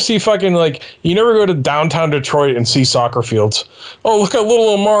 You never see fucking you never go to downtown Detroit and see soccer fields. Oh, look at little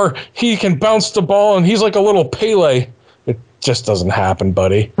Omar. He can bounce the ball and he's like a little Pele. It just doesn't happen,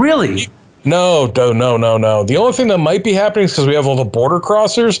 buddy. Really? No. The only thing that might be happening is because we have all the border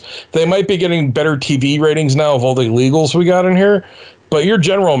crossers. They might be getting better TV ratings now of all the illegals we got in here. But your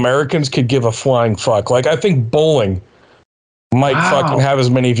general Americans could give a flying fuck. Like, I think bowling might fucking have as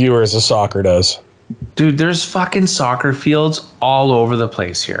many viewers as soccer does. Dude, there's fucking soccer fields all over the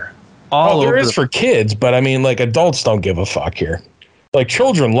place here. There is for kids, but I mean, like, adults don't give a fuck here. Like,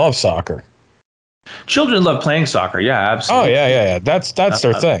 children love soccer. Children love playing soccer. Yeah, absolutely. Oh, yeah. That's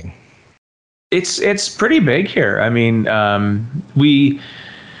their thing. It's pretty big here. I mean, we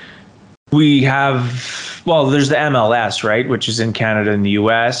have, well, there's the MLS, right, which is in Canada and the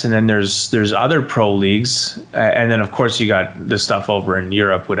US, and then there's other pro leagues, and then of course you got the stuff over in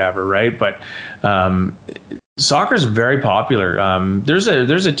Europe, whatever, right? But soccer is very popular. There's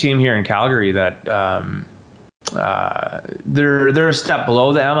a team here in Calgary that they're a step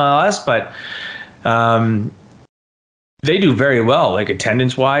below the MLS, but they do very well, like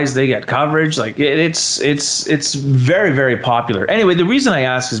attendance wise. They get coverage. Like it's very, very popular. Anyway, the reason I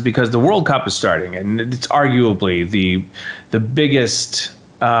ask is because the World Cup is starting, and it's arguably the biggest,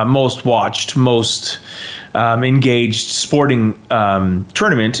 most watched, most engaged sporting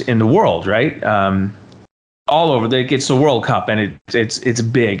tournament in the world, right? All over. It's the World Cup, and it's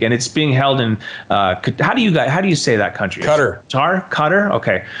big, and it's being held in. How do you say that country? Qatar. Qatar.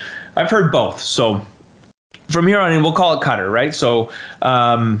 Okay, I've heard both. So from here on in, we'll call it Qatar, right? So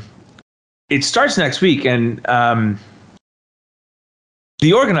it starts next week, and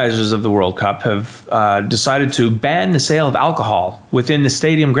the organizers of the World Cup have decided to ban the sale of alcohol within the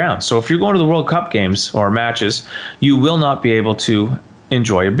stadium grounds. So if you're going to the World Cup games or matches, you will not be able to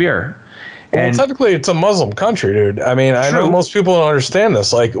enjoy a beer. Well, technically, it's a Muslim country, dude. I mean, I know most people don't understand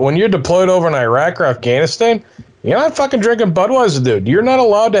this. Like, when you're deployed over in Iraq or Afghanistan, you're not fucking drinking Budweiser, dude. You're not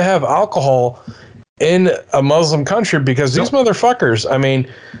allowed to have alcohol in a Muslim country because these motherfuckers, I mean,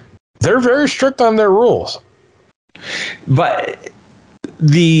 they're very strict on their rules. But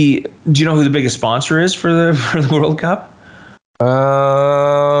do you know who the biggest sponsor is for the World Cup?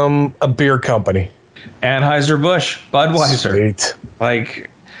 A beer company. Anheuser-Busch, Budweiser. Sweet. Like,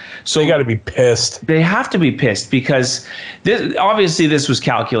 so they got to be pissed. They have to be pissed because this was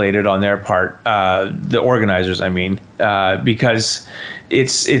calculated on their part, the organizers, I mean, because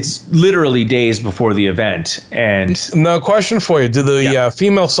it's literally days before the event. And no, question for you: do the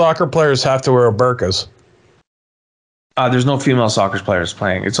female soccer players have to wear burqas? There's no female soccer players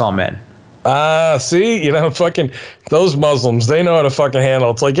playing. It's all men. See, fucking those Muslims, they know how to fucking handle.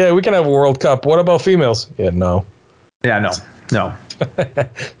 It's like, yeah, we can have a World Cup. What about females? Yeah, no. Yeah, no.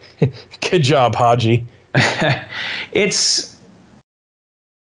 Good job, Haji. It's,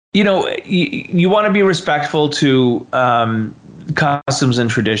 you want to be respectful to customs and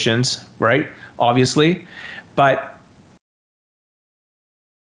traditions, right? Obviously, but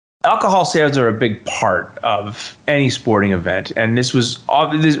alcohol sales are a big part of any sporting event, and it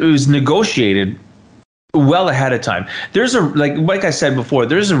was negotiated well ahead of time. There's like I said before,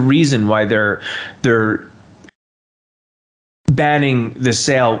 there's a reason why they're banning the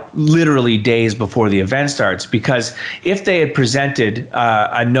sale literally days before the event starts, because if they had presented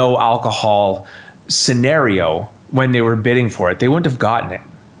a no alcohol scenario when they were bidding for it, they wouldn't have gotten it.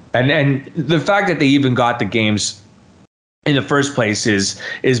 And the fact that they even got the games in the first place is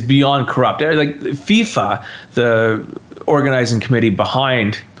beyond corrupt. Like FIFA, the organizing committee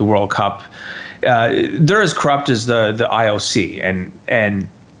behind the World Cup, they're as corrupt as the IOC, and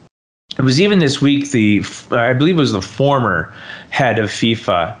it was even this week I believe it was the former head of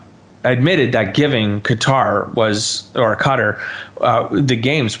FIFA admitted that giving Qatar the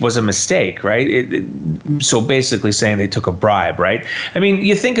games was a mistake, right? So basically saying they took a bribe, right? I mean,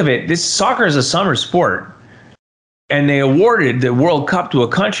 you think of it, this soccer is a summer sport, and they awarded the World Cup to a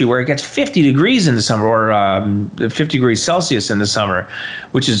country where it gets 50 degrees in the summer, or 50 degrees Celsius in the summer,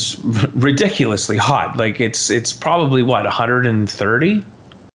 which is ridiculously hot. Like it's probably 130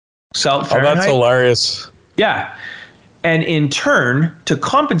 Fahrenheit? Oh, that's hilarious. Yeah. And in turn, to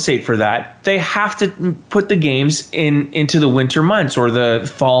compensate for that, they have to put the games into the winter months or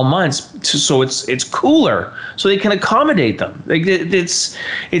the fall months, so it's cooler, so they can accommodate them. Like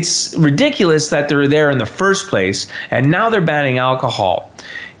it's ridiculous that they're there in the first place, and now they're banning alcohol.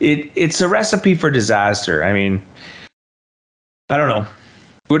 It's a recipe for disaster. I mean, I don't know.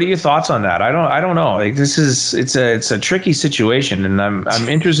 What are your thoughts on that? I don't know. Like it's a tricky situation, and I'm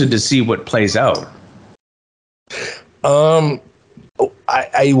interested to see what plays out.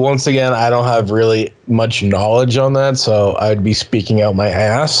 I once again, I don't have really much knowledge on that, so I'd be speaking out my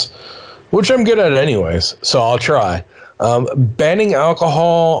ass, which I'm good at anyways, so I'll try. Banning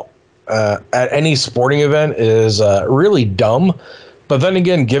alcohol at any sporting event is really dumb, but then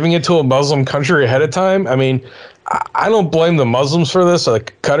again, giving it to a Muslim country ahead of time, I mean, I don't blame the Muslims for this, or the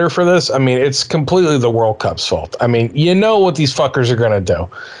Qatar for this. I mean, it's completely the World Cup's fault. I mean, you know what these fuckers are going to do.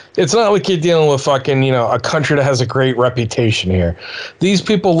 It's not like you're dealing with fucking, a country that has a great reputation here. These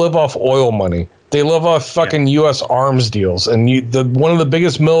people live off oil money. They live off fucking U.S. arms deals. And one of the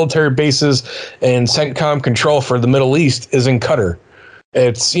biggest military bases and CENTCOM control for the Middle East is in Qatar.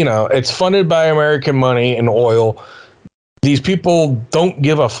 It's funded by American money and oil. These people don't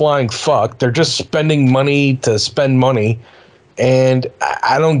give a flying fuck. They're just spending money to spend money. And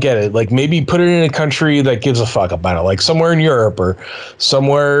I don't get it. Like, maybe put it in a country that gives a fuck about it, like somewhere in Europe or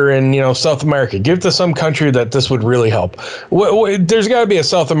somewhere in, South America. Give it to some country that this would really help. There's got to be a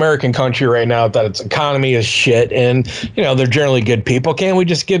South American country right now that its economy is shit and, they're generally good people. Can't we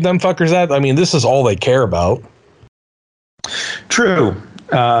just give them fuckers that? I mean, this is all they care about. True.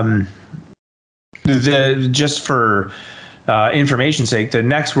 Just for information's sake, the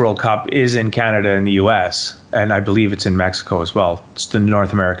next World Cup is in Canada and the U.S., and I believe it's in Mexico as well. It's the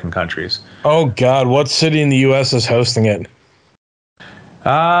North American countries. Oh, God. What city in the U.S. is hosting it?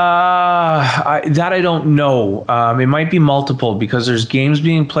 I don't know. It might be multiple because there's games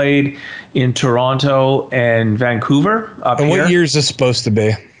being played in Toronto and Vancouver up here. And what year is this supposed to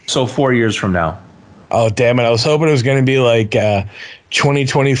be? So 4 years from now. Oh, damn it. I was hoping it was going to be like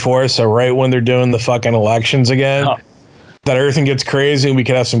 2024, so right when they're doing the fucking elections again. Oh. That everything gets crazy and we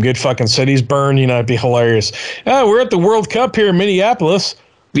could have some good fucking cities burned. It'd be hilarious. We're at the World Cup here in Minneapolis.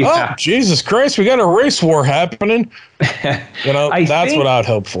 Yeah. Oh, Jesus Christ, we got a race war happening. That's what I'd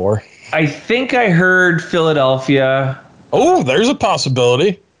hope for. I think I heard Philadelphia. Oh, there's a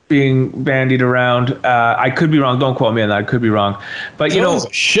possibility. Being bandied around. I could be wrong. Don't quote me on that. I could be wrong. But, Philly's a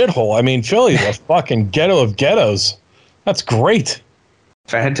shithole. I mean, Philly's a fucking ghetto of ghettos. That's great.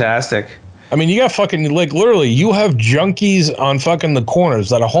 Fantastic. I mean, you got fucking, like, literally, you have junkies on fucking the corners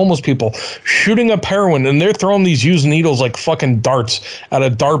that are homeless people shooting up heroin, and they're throwing these used needles like fucking darts at a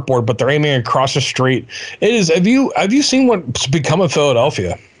dartboard, but they're aiming across the street. It is. Have you seen what's become of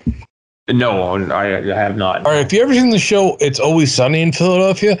Philadelphia? No, I have not. All right, if you ever seen the show It's Always Sunny in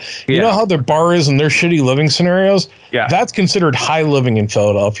Philadelphia, you know how their bar is and their shitty living scenarios? Yeah. That's considered high living in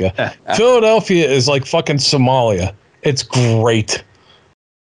Philadelphia. Philadelphia is like fucking Somalia. It's great.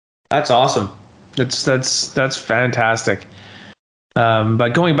 That's awesome. That's fantastic. But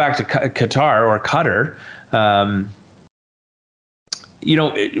going back to Qatar or Qatar,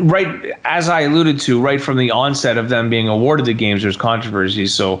 right as I alluded to, right from the onset of them being awarded the games, there's controversy.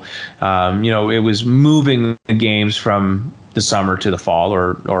 So, it was moving the games from the summer to the fall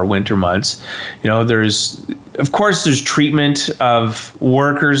or winter months. There's treatment of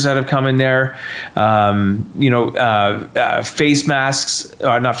workers that have come in there. Face masks,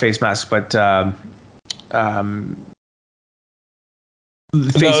 not face masks, but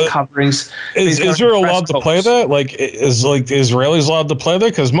face coverings. Is Israel allowed to play that? Like, is the Israelis allowed to play that?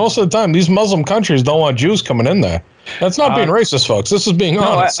 Because most of the time, these Muslim countries don't want Jews coming in there. That's not being racist, folks. This is being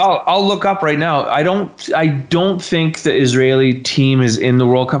honest. I'll look up right now. I don't think the Israeli team is in the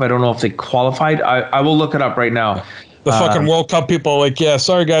World Cup. I don't know if they qualified. I will look it up right now. The fucking World Cup people are like, yeah,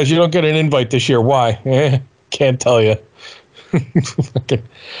 sorry guys, you don't get an invite this year. Why? Can't tell you. Okay.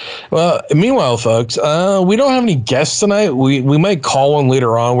 Well, meanwhile, folks, we don't have any guests tonight. We might call one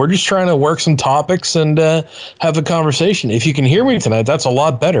later on. We're just trying to work some topics and have a conversation. If you can hear me tonight, that's a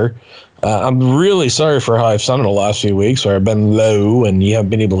lot better. I'm really sorry for how I've sounded the last few weeks, where I've been low and you haven't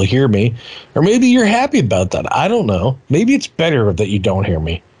been able to hear me. Or maybe you're happy about that. I don't know. Maybe it's better that you don't hear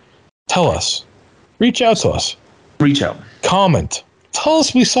me. Tell us. Reach out to us. Reach out. Comment. Tell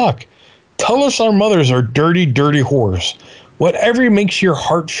us we suck. Tell us our mothers are dirty, dirty whores. Whatever makes your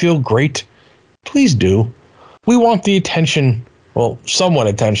heart feel great, please do. We want the attention. Well, somewhat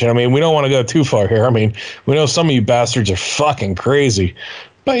attention. I mean, we don't want to go too far here. I mean, we know some of you bastards are fucking crazy.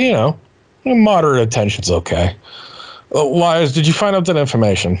 But, you know, moderate attention's okay. Liars, did you find out that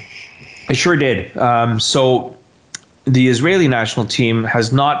information? I sure did. So the Israeli national team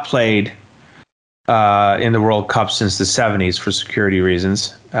has not played in the World Cup since the 70s for security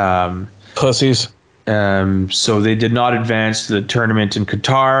reasons. Pussies. So they did not advance to the tournament in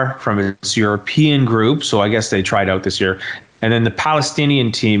Qatar from its European group. So I guess they tried out this year. And then the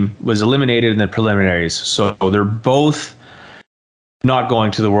Palestinian team was eliminated in the preliminaries. So they're both not going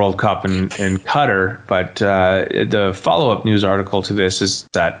to the World Cup in Qatar. But the follow-up news article to this is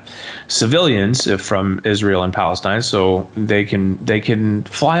that civilians from Israel and Palestine, so they can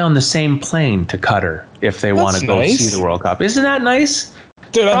fly on the same plane to Qatar if they want to go see the World Cup. Isn't that nice?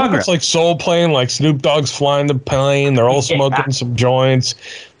 Dude, I think it's like Soul Plane, like Snoop Dogg's flying the plane. They're all smoking some joints.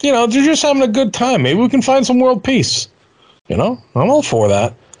 You know, they're just having a good time. Maybe we can find some world peace. You know, I'm all for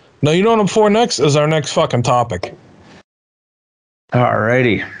that. No, you know what I'm for next is our next fucking topic.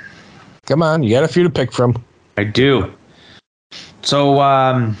 Alrighty. Come on, you got a few to pick from. I do. So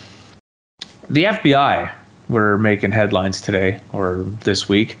the FBI were making headlines today or this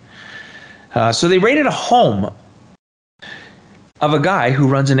week. So they raided a home of a guy who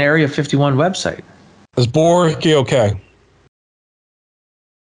runs an Area 51 website. Is Borki okay?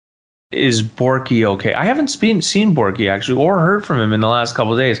 Is Borki okay? I haven't seen Borki actually or heard from him in the last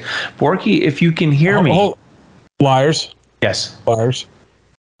couple of days. Borki, if you can hear me. Liars. Yes. Liars.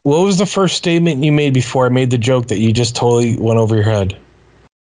 What was the first statement you made before I made the joke that you just totally went over your head?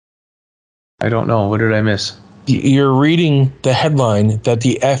 I don't know. What did I miss? You're reading the headline that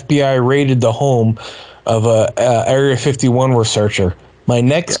the FBI raided the home of a Area 51 researcher. My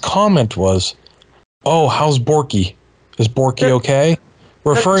next comment was, "Oh, how's Borki? Is Borki okay?"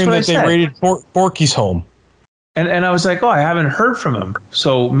 Referring that they raided Borki's home. And I was like, "Oh, I haven't heard from him,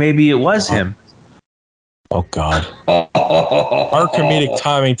 so maybe it was him." Oh God! Our comedic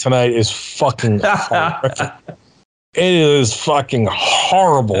timing tonight is fucking horrific. It is fucking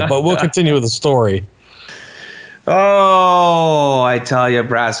horrible. But we'll continue with the story. Oh, I tell you,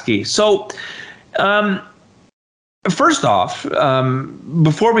 Brasky. So. First off,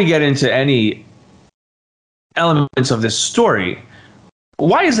 before we get into any elements of this story,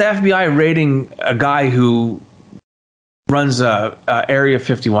 why is the FBI raiding a guy who runs a Area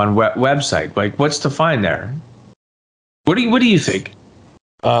 51 website? Like, what's to find there? What do you think?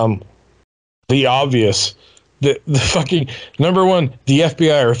 The obvious, the fucking number one, the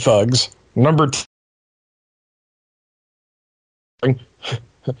FBI are thugs. Number two,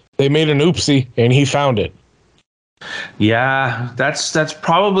 they made an oopsie and he found it. Yeah, that's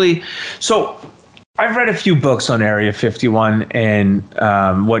probably so. I've read a few books on Area 51 and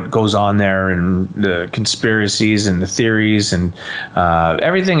what goes on there and the conspiracies and the theories and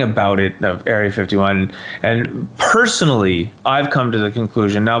everything about it of Area 51. And personally, I've come to the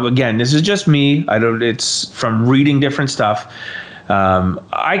conclusion. Now, again, this is just me. It's from reading different stuff.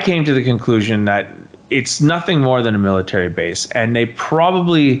 I came to the conclusion that it's nothing more than a military base, and they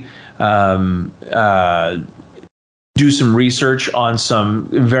probably do some research on some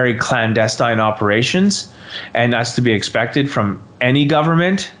very clandestine operations, and that's to be expected from any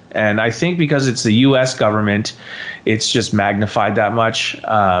government. And I think because it's the U.S. government, it's just magnified that much.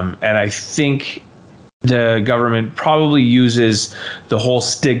 And I think the government probably uses the whole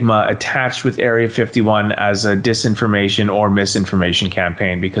stigma attached with Area 51 as a disinformation or misinformation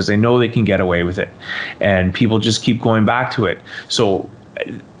campaign because they know they can get away with it. And people just keep going back to it. So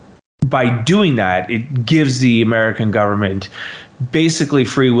by doing that, it gives the American government basically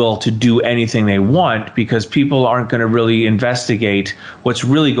free will to do anything they want because people aren't going to really investigate what's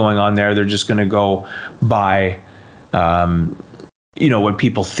really going on there. They're just going to go by what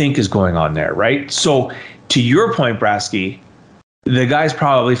people think is going on there, right? So to your point, Brasky, the guy's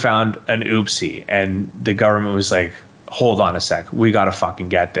probably found an oopsie and the government was like, hold on a sec, we got to fucking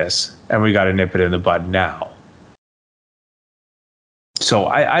get this and we got to nip it in the bud now. So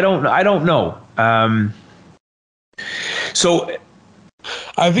I don't know. So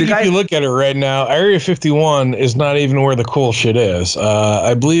I think if you look at it right now, Area 51 is not even where the cool shit is.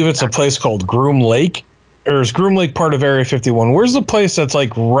 I believe it's a place called Groom Lake, or is Groom Lake part of Area 51? Where's the place that's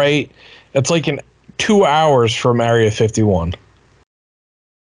like it's like in 2 hours from Area 51?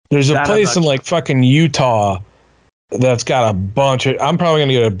 There's a place in like fucking Utah that's got a bunch of, I'm probably going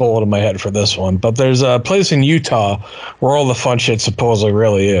to get a bullet in my head for this one, but there's a place in Utah where all the fun shit supposedly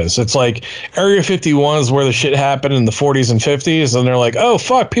really is. It's like Area 51 is where the shit happened in the 40s and 50s, and they're like, oh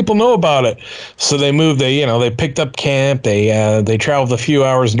fuck, people know about it. So they moved, they picked up camp, they traveled a few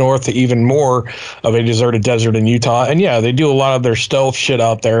hours north to even more of a deserted desert in Utah, and yeah, they do a lot of their stealth shit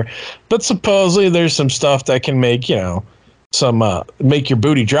out there, but supposedly there's some stuff that can make, make your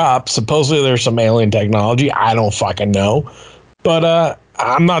booty drop. Supposedly there's some alien technology. I don't fucking know. But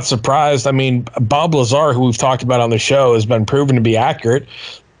I'm not surprised. I mean, Bob Lazar, who we've talked about on the show, has been proven to be accurate.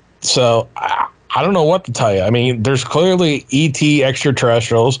 So I don't know what to tell you. I mean, there's clearly ET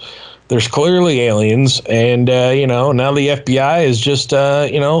extraterrestrials. There's clearly aliens. And, now the FBI is just,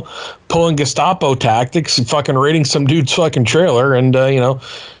 pulling Gestapo tactics and fucking raiding some dude's fucking trailer and,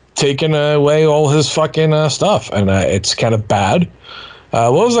 taking away all his fucking stuff, and it's kind of bad.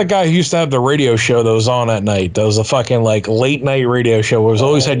 What was that guy who used to have the radio show that was on at night? That was a fucking like late night radio show where it was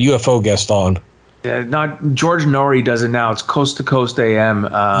always had UFO guests on. Yeah, not George Norrie does it now. It's Coast to Coast AM.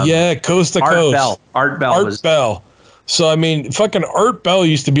 Coast to Coast. Art Bell. So I mean, fucking Art Bell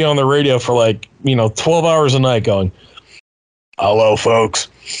used to be on the radio for 12 hours a night, going, "Hello, folks.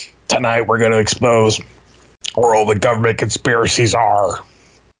 Tonight we're going to expose where all the government conspiracies are."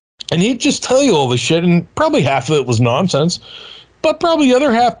 And he'd just tell you all this shit, and probably half of it was nonsense, but probably the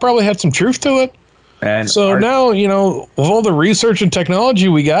other half probably had some truth to it. And so now, with all the research and technology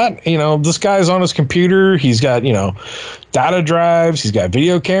we got, this guy's on his computer. He's got, data drives. He's got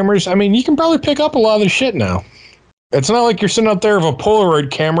video cameras. I mean, you can probably pick up a lot of this shit now. It's not like you're sitting out there with a Polaroid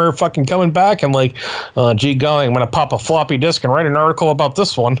camera fucking coming back and like, gee golly, I'm going to pop a floppy disk and write an article about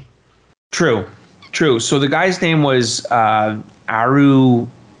this one. True. So the guy's name was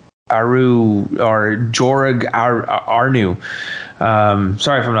or Jorg Arnu.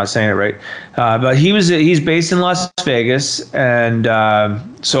 Sorry if I'm not saying it right. But he's based in Las Vegas. And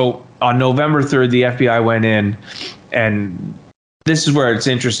so on November 3rd, the FBI went in, and this is where it's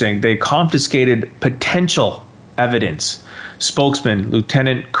interesting. They confiscated potential evidence. Spokesman,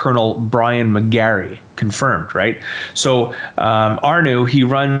 Lieutenant Colonel Brian McGarry, confirmed, right? So Arnu, he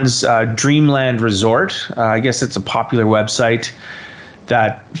runs Dreamland Resort. I guess it's a popular website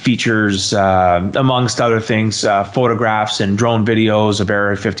that features, amongst other things, photographs and drone videos of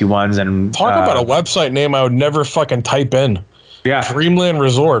Area 51s. And talk about a website name I would never fucking type in. Yeah, Dreamland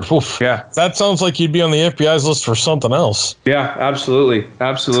Resort. Oof. Yeah, that sounds like you'd be on the FBI's list for something else. Yeah, absolutely.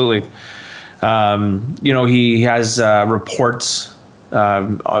 He has reports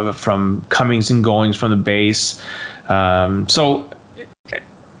from comings and goings from the base. So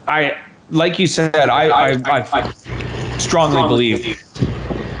I, like you said, I strongly believe.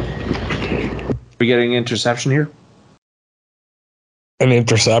 Are we getting an interception here? An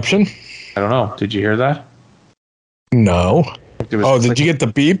interception? I don't know. Did you hear that? No. Did you get the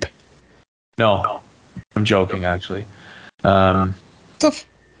beep? No. I'm joking, actually.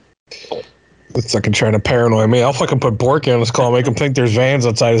 It's fucking trying to paranoid me. I'll fucking put Borki on this call, make him think there's vans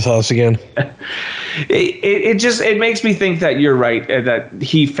outside his house again. It makes me think that you're right, that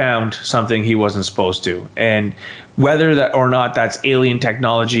he found something he wasn't supposed to. And whether that or not that's alien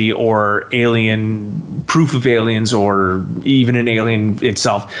technology or alien proof of aliens or even an alien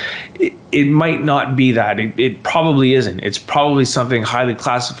itself, it might not be that. It probably isn't. It's probably something highly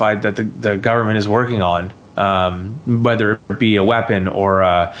classified that the government is working on. Whether it be a weapon or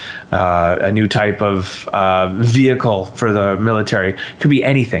a new type of vehicle for the military, could be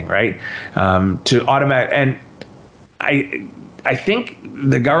anything, right? To automate, and I think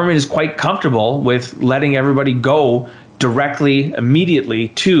the government is quite comfortable with letting everybody go directly, immediately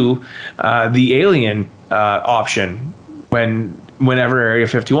to the alien option whenever Area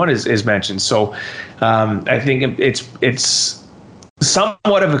 51 is mentioned. So I think it's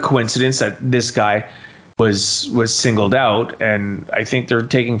somewhat of a coincidence that this guy was singled out, and I think they're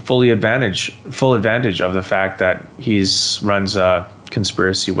taking full advantage of the fact that runs a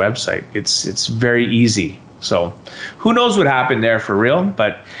conspiracy website. It's very easy. So who knows what happened there for real,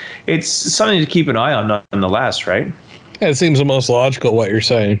 but it's something to keep an eye on nonetheless, right? Yeah, it seems the most logical what you're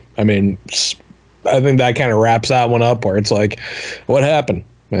saying. I mean, I think that kind of wraps that one up where it's like, what happened?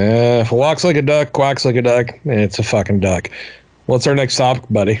 If it walks like a duck, quacks like a duck, it's a fucking duck. What's our next topic,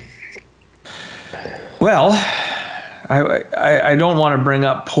 buddy? Well, I don't want to bring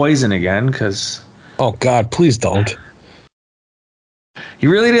up poison again because... Oh, God, please don't.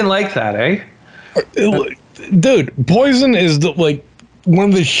 You really didn't like that, eh? Dude, Poison is one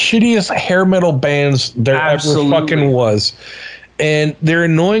of the shittiest hair metal bands there ever fucking was. And they're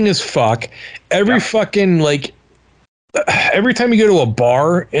annoying as fuck. Every time you go to a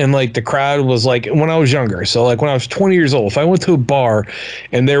bar and the crowd was when I was younger, so when I was 20 years old, if I went to a bar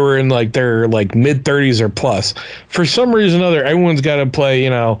and they were in their mid 30s or plus, for some reason or other, everyone's got to play,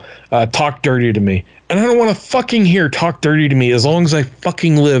 Talk Dirty to Me. And I don't want to fucking hear Talk Dirty to Me as long as I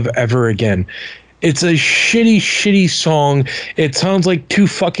fucking live ever again. It's a shitty, shitty song. It sounds like two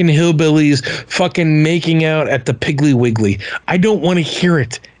fucking hillbillies fucking making out at the Piggly Wiggly. I don't want to hear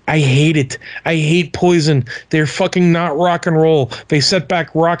it. I hate it. I hate Poison. They're fucking not rock and roll. They set back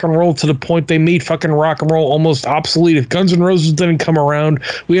rock and roll to the point they made fucking rock and roll almost obsolete. If Guns N' Roses didn't come around,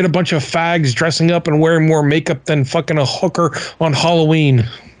 we had a bunch of fags dressing up and wearing more makeup than fucking a hooker on Halloween.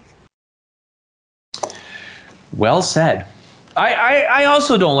 Well said. I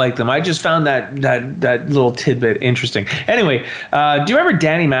also don't like them. I just found that little tidbit interesting. Anyway, do you remember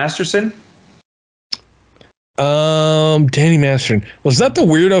Danny Masterson? Danny Masterson. Was that the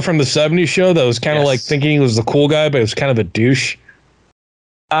weirdo from the 70s show that was kind of thinking he was the cool guy, but it was kind of a douche?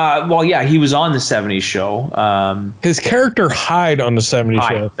 Well, yeah, he was on the 70s show. His character Hyde on the 70s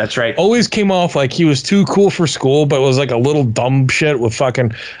show. That's right. Always came off like he was too cool for school, but was a little dumb shit with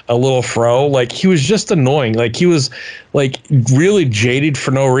fucking a little fro. He was just annoying. He was really jaded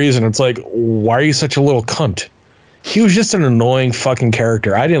for no reason. It's why are you such a little cunt? He was just an annoying fucking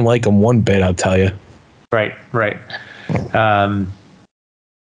character. I didn't like him one bit, I'll tell you. Right. I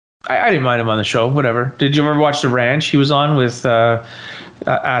didn't mind him on the show. Whatever. Did you ever watch The Ranch? He was on with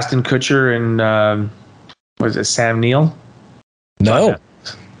Ashton Kutcher and was it Sam Neill? No.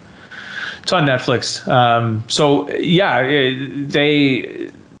 It's on Netflix.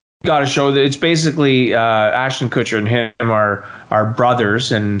 They got a show that it's basically Ashton Kutcher and him are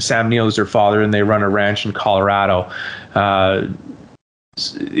brothers, and Sam Neill is their father, and they run a ranch in Colorado.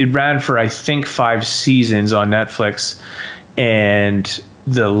 It ran for, I think, 5 seasons on Netflix, and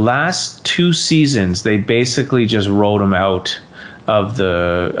the last 2 seasons they basically just wrote him out of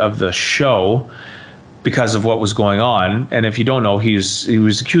the show because of what was going on. And if you don't know, he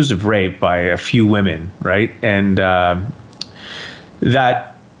was accused of rape by a few women, right? And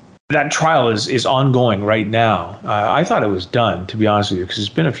that trial is ongoing right now. I thought it was done, to be honest with you, because it's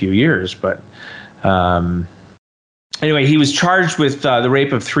been a few years, but. Anyway, he was charged with the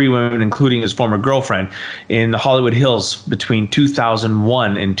rape of 3 women, including his former girlfriend, in the Hollywood Hills between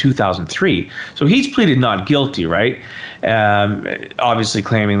 2001 and 2003. So he's pleaded not guilty, right? Obviously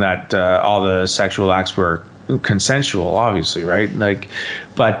claiming that all the sexual acts were consensual, obviously, right?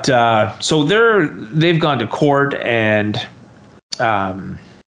 So they've gone to court, and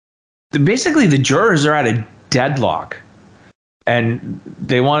basically the jurors are at a deadlock, and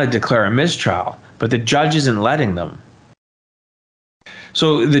they want to declare a mistrial, but the judge isn't letting them.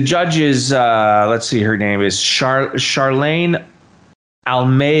 So the judge is, let's see, her name is Charlene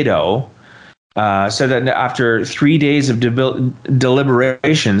Almedo, said that after 3 days of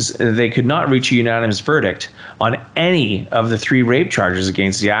deliberations, they could not reach a unanimous verdict on any of the 3 rape charges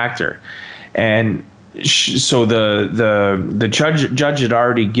against the actor. And so the judge had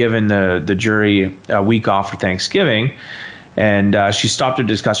already given the jury a week off for Thanksgiving. And she stopped her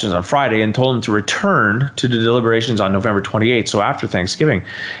discussions on Friday and told them to return to the deliberations on November 28th, so after Thanksgiving.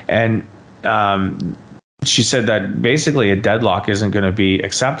 And she said that basically a deadlock isn't going to be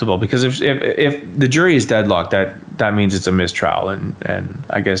acceptable, because if the jury is deadlocked, that means it's a mistrial. And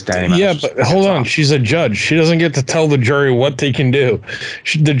I guess Danny. Yeah, but hold on. She's a judge. She doesn't get to tell the jury what they can do.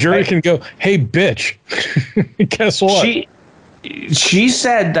 The jury can go, "Hey, bitch, guess what?" She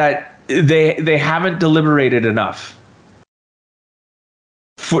said that they haven't deliberated enough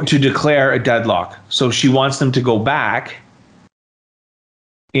to declare a deadlock. So she wants them to go back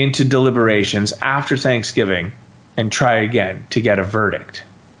into deliberations after Thanksgiving and try again to get a verdict,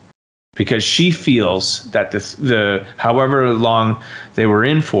 because she feels that the however long they were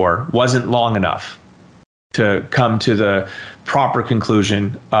in for wasn't long enough to come to the proper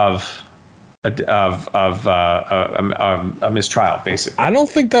conclusion of a mistrial, basically. I don't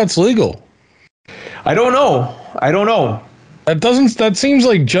think that's legal. I don't know. That seems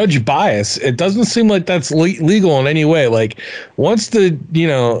like judge bias. It doesn't seem like that's legal in any way. Once the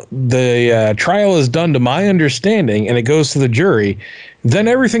trial is done, to my understanding, and it goes to the jury, then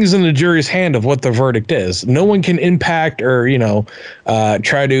everything's in the jury's hand of what the verdict is. No one can impact or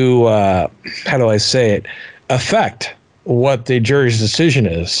try to how do I say it, affect what the jury's decision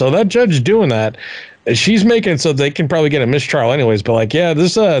is. So that judge doing that, she's making it so they can probably get a mistrial anyways. But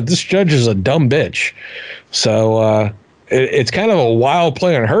this judge is a dumb bitch. So. it's kind of a wild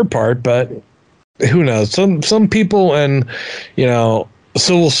play on her part, but who knows? Some people in,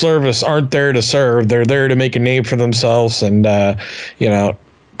 civil service aren't there to serve. They're there to make a name for themselves and,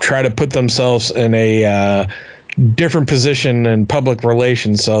 try to put themselves in a different position in public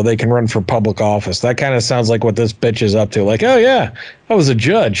relations so they can run for public office. That kind of sounds like what this bitch is up to. Like, oh yeah, I was a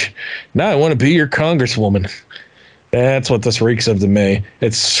judge. Now I want to be your congresswoman. That's what this reeks of to me.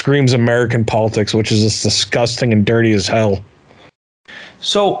 It screams American politics, which is just disgusting and dirty as hell.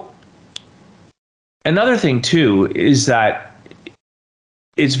 So another thing too is that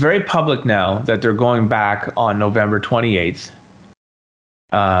it's very public now that they're going back on November 28th.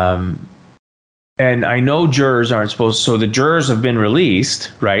 And I know jurors aren't supposed, so the jurors have been released,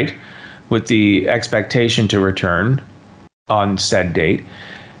 right, with the expectation to return on said date.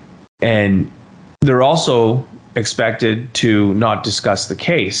 And they're also expected to not discuss the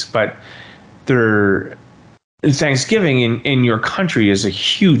case, but Thanksgiving in your country is a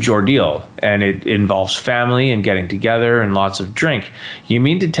huge ordeal, and it involves family and getting together and lots of drink. You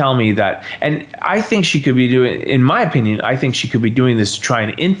mean to tell me that, and I think she could be doing, in my opinion, I think she could be doing this to try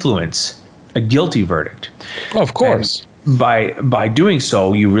and influence a guilty verdict. Oh, of course. And by doing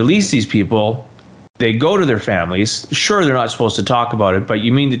so, you release these people, they go to their families. Sure, they're not supposed to talk about it, but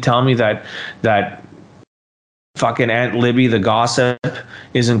you mean to tell me that fucking Aunt Libby, the gossip,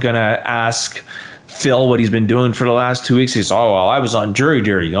 isn't going to ask Phil what he's been doing for the last 2 weeks? He's, oh, well, I was on jury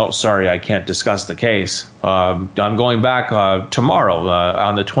duty. Oh, sorry, I can't discuss the case. I'm going back tomorrow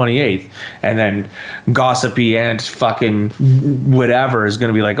on the 28th. And then gossipy Aunt fucking whatever is going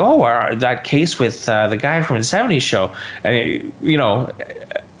to be like, oh, that case with the guy from the 70s show. And,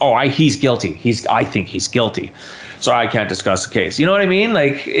 he's guilty. I think he's guilty. So I can't discuss the case. You know what I mean?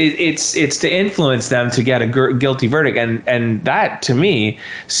 Like it's to influence them to get a guilty verdict. And that to me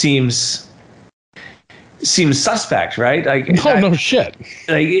seems suspect, right? Like no shit.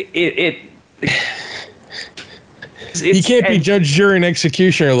 Like you can't be judge, jury, and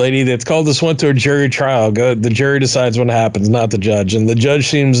executioner, lady. That's called this went to a jury trial. The jury decides what happens, not the judge. And the judge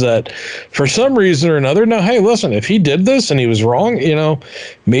seems that for some reason or another, now, hey, listen, if he did this and he was wrong,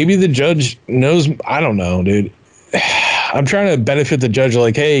 maybe the judge knows. I don't know, dude. I'm trying to benefit the judge.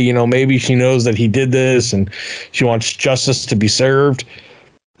 Like, hey, maybe she knows that he did this and she wants justice to be served.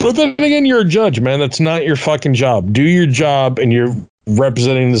 But then again, you're a judge, man. That's not your fucking job. Do your job, and you're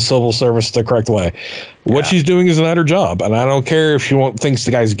representing the civil service the correct way. What she's doing is not her job, and I don't care if she thinks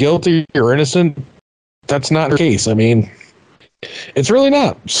the guy's guilty or innocent. That's not her case. I mean, it's really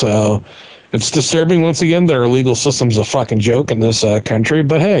not. So it's disturbing once again that our legal system's a fucking joke in this country.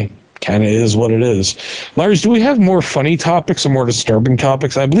 But hey, kind of is what it is. Lars, do we have more funny topics or more disturbing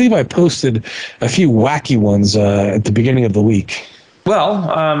topics? I believe I posted a few wacky ones at the beginning of the week. Well,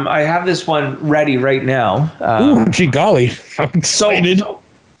 I have this one ready right now. Ooh, gee golly. I'm excited.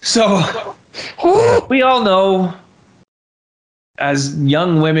 So we all know as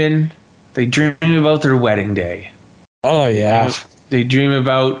young women, they dream about their wedding day. Oh, yeah. They dream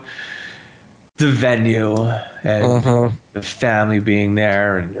about the venue and the family being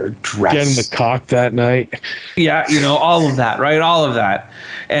there and their dress. Getting the cock that night. Yeah, all of that, right? All of that.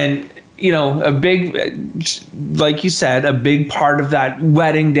 And a big, like you said, a big part of that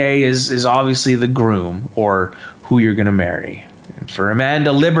wedding day is obviously the groom or who you're going to marry. And for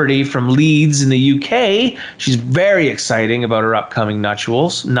Amanda Liberty from Leeds in the UK, she's very exciting about her upcoming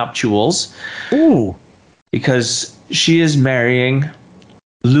nuptials. Ooh. Because she is marrying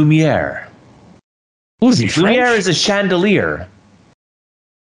Lumiere. Lumiere is a chandelier.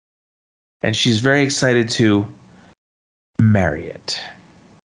 And she's very excited to marry it.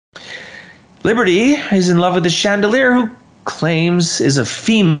 Liberty is in love with the chandelier who claims is a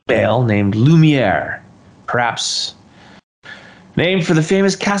female named Lumiere, perhaps named for the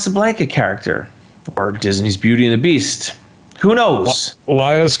famous Casablanca character or Disney's Beauty and the Beast. Who knows?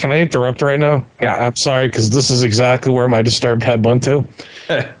 Elias, can I interrupt right now? Yeah. I'm sorry, because this is exactly where my disturbed head went to.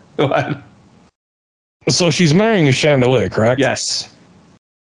 What? So she's marrying a chandelier, correct? Yes.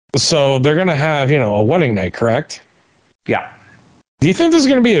 So they're going to have, a wedding night, correct? Yeah. Do you think there's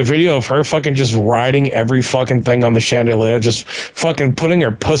going to be a video of her fucking just riding every fucking thing on the chandelier, just fucking putting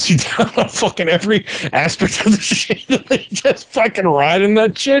her pussy down on fucking every aspect of the chandelier, just fucking riding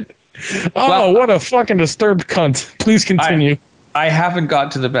that shit? Oh, well, what a fucking disturbed cunt. Please continue. I haven't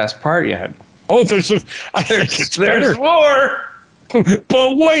got to the best part yet. Oh, there's more.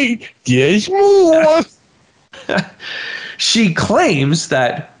 But wait, there's more. She claims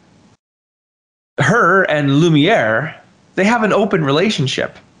that her and Lumiere, they have an open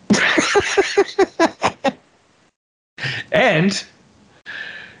relationship. And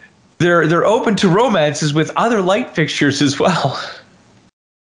they're open to romances with other light fixtures as well.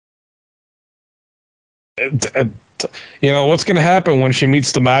 You know, what's going to happen when she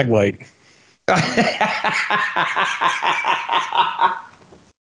meets the mag light?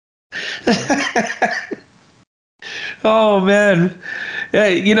 Oh, man. Yeah,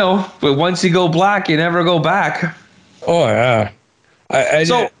 you know, but once you go black, you never go back. Oh, yeah.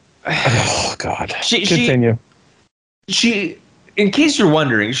 Oh, God. Continue. She, in case you're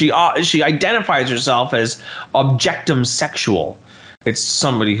wondering, she identifies herself as objectum sexual. It's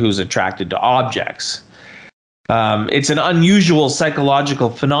somebody who's attracted to objects. It's an unusual psychological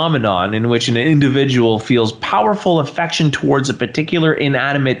phenomenon in which an individual feels powerful affection towards a particular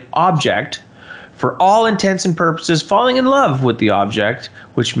inanimate object, for all intents and purposes falling in love with the object,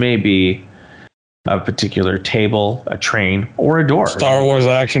 which may be a particular table, a train, or a door. Star Wars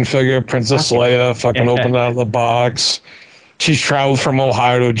action figure, Princess Leia, fucking opened out of the box. She's traveled from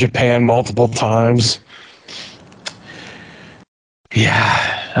Ohio to Japan multiple times.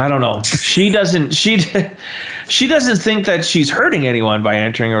 Yeah, I don't know. She doesn't think that she's hurting anyone by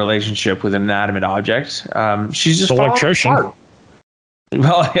entering a relationship with an inanimate object. She's just an electrician.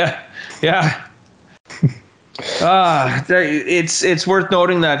 Well, yeah. It's worth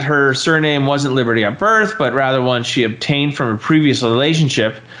noting that her surname wasn't Liberty at birth, but rather one she obtained from a previous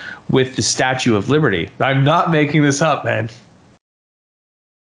relationship with the Statue of Liberty. I'm not making this up, man.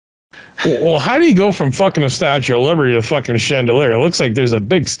 Well, how do you go from fucking a Statue of Liberty to fucking a chandelier? It looks like there's a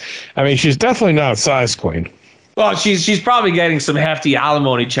big... I mean, she's definitely not a size queen. Well, she's probably getting some hefty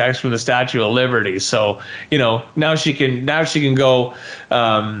alimony checks from the Statue of Liberty. So, you know, now she can go...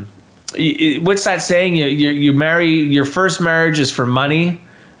 what's that saying? You marry, your first marriage is for money,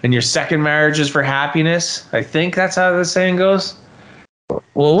 and your second marriage is for happiness. I think that's how the saying goes.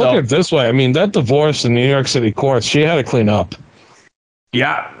 Well, look at it this way. I mean, that divorce in New York City courts, she had to clean up.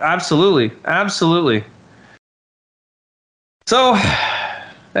 Yeah, absolutely. So,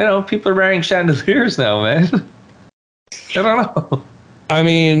 you know, people are wearing chandeliers now, man. I don't know. I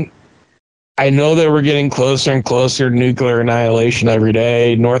mean, I know that we're getting closer and closer to nuclear annihilation every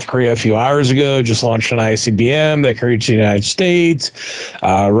day. North Korea a few hours ago just launched an ICBM that could reach the United States.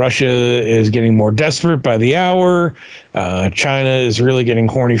 Russia is getting more desperate by the hour. China is really getting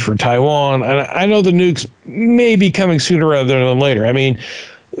horny for Taiwan. And I know the nukes may be coming sooner rather than later. I mean,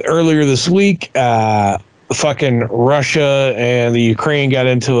 earlier this week, fucking Russia and the Ukraine got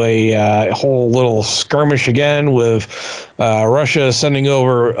into a whole little skirmish again with Russia sending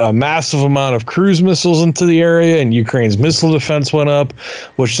over a massive amount of cruise missiles into the area, and Ukraine's missile defense went up,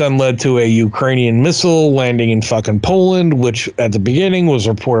 which then led to a Ukrainian missile landing in fucking Poland, which at the beginning was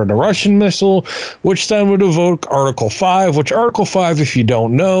reported a Russian missile, which then would evoke Article 5, which Article 5, if you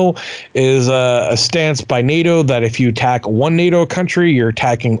don't know, is a stance by NATO that if you attack one NATO country, you're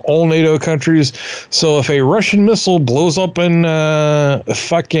attacking all NATO countries. So if a Russian missile blows up in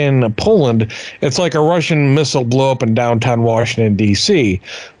fucking Poland, it's like a Russian missile blow up in downtown Washington, D.C.,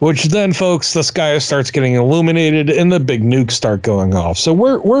 which then, folks, the sky starts getting illuminated and the big nukes start going off. So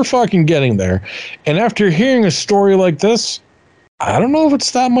we're fucking getting there. And after hearing a story like this, I don't know if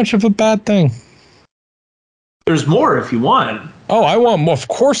it's that much of a bad thing. There's more if you want. Oh, I want more. Of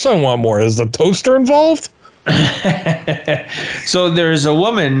course I want more. Is the toaster involved? So there's a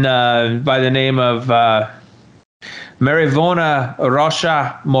woman by the name of Marivona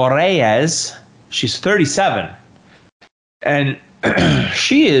Rocha Moraes. She's 37. And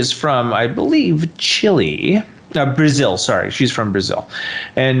she is from, I believe, Brazil. Sorry, she's from Brazil.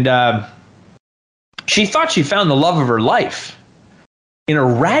 And she thought she found the love of her life in a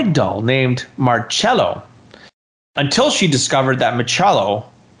ragdoll named Marcello, until she discovered that Marcello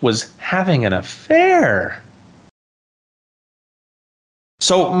was having an affair.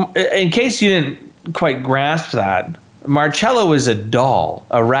 So, in case you didn't quite grasp that, Marcello is a doll,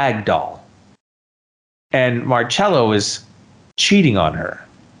 a rag doll. And Marcello is cheating on her.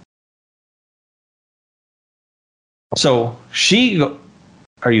 So,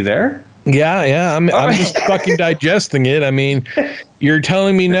 are you there? Yeah, I'm just fucking digesting it. I mean, you're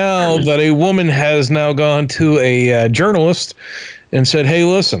telling me now that a woman has now gone to a journalist and said, hey,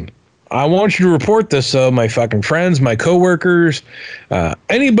 listen, I want you to report this, my fucking friends, my coworkers,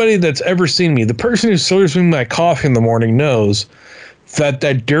 anybody that's ever seen me, the person who serves me my coffee in the morning knows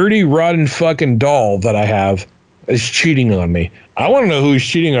that dirty, rotten fucking doll that I have is cheating on me. I want to know who he's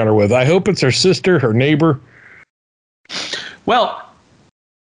cheating on her with. I hope it's her sister, her neighbor. Well,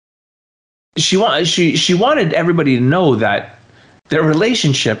 she wanted everybody to know that their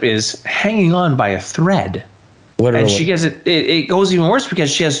relationship is hanging on by a thread. Literally. And she gets it goes even worse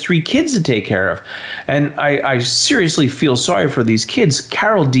because she has 3 kids to take care of. And I seriously feel sorry for these kids,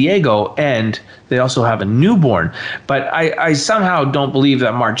 Carol, Diego, and they also have a newborn. But I somehow don't believe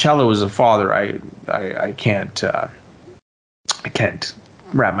that Marcello is a father. I can't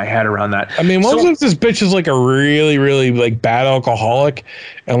wrap my head around that. I mean, what if this bitch is like a really, really like bad alcoholic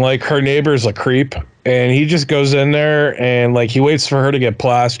and like her neighbor's a creep and he just goes in there and like he waits for her to get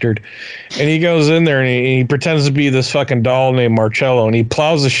plastered and he goes in there and he pretends to be this fucking doll named Marcello and he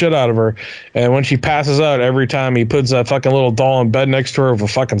plows the shit out of her. And when she passes out every time, he puts that fucking little doll in bed next to her with a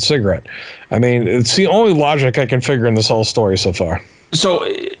fucking cigarette. I mean, it's the only logic I can figure in this whole story so far. So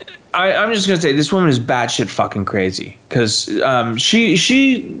I'm just going to say this woman is batshit fucking crazy because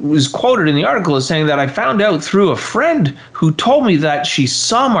she was quoted in the article as saying that I found out through a friend who told me that she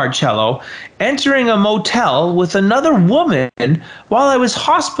saw Marcello entering a motel with another woman while I was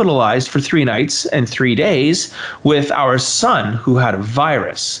hospitalized for 3 nights and 3 days with our son who had a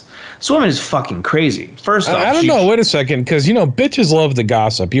virus. This woman is fucking crazy. First off, I don't know. Wait a second, because bitches love to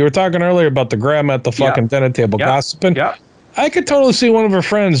gossip. You were talking earlier about the grandma at the fucking dinner table gossiping. Yeah. I could totally see one of her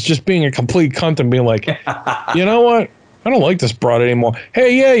friends just being a complete cunt and being like, you know what? I don't like this broad anymore.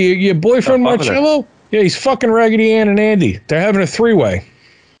 Hey, yeah, your boyfriend Marcello? Yeah, he's fucking Raggedy Ann and Andy. They're having a 3-way.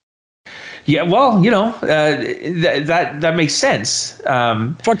 Yeah, well, that makes sense.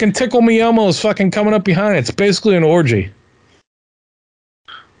 Fucking Tickle Me Elmo is fucking coming up behind it. It's basically an orgy.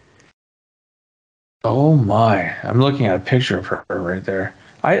 Oh, my. I'm looking at a picture of her right there.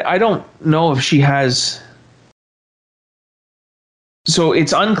 I don't know if she has... So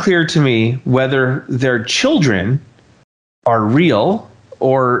it's unclear to me whether their children are real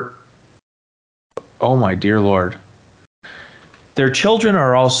or, oh my dear Lord, their children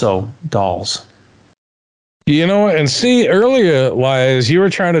are also dolls. You know, and see, earlier, Lies, you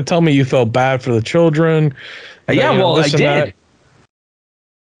were trying to tell me you felt bad for the children. Yeah, well, I did.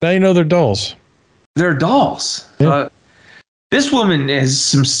 Now you know they're dolls. They're dolls. Yeah. This woman has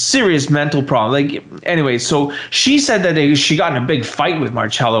some serious mental problems. Like, anyway, so she said that she got in a big fight with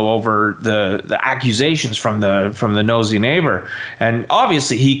Marcello over the accusations from the nosy neighbor, and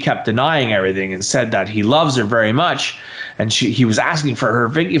obviously he kept denying everything and said that he loves her very much, and he was asking for her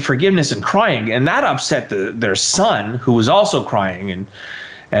forgiveness and crying, and that upset their son, who was also crying,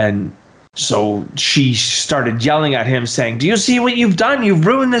 and so she started yelling at him, saying, "Do you see what you've done? You've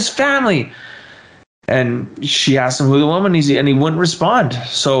ruined this family." And she asked him who the woman is, and he wouldn't respond.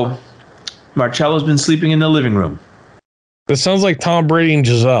 So Marcello's been sleeping in the living room. This sounds like Tom Brady and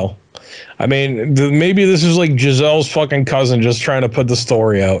Giselle. I mean, maybe this is like Giselle's fucking cousin just trying to put the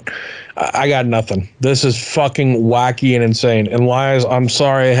story out. I got nothing. This is fucking wacky and insane. And Lies, I'm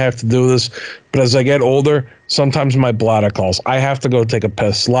sorry I have to do this, but as I get older, sometimes my bladder calls. I have to go take a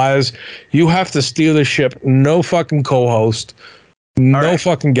piss. Lies, you have to steer the ship. No fucking co-host. No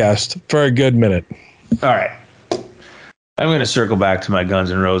fucking guest for a good minute. All right. I'm going to circle back to my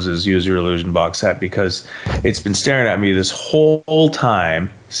Guns N' Roses Use Your Illusion box set because it's been staring at me this whole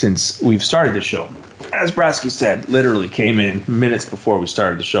time since we've started the show. As Brasky said, literally came in minutes before we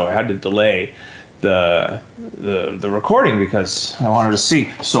started the show. I had to delay the recording because I wanted to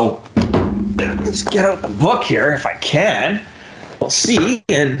see. So let's get out the book here if I can. We'll see,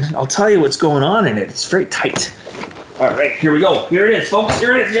 and I'll tell you what's going on in it. It's very tight. All right, here we go. Here it is, folks.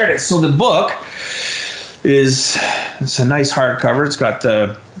 Here it is. So the book it's a nice hardcover. It's got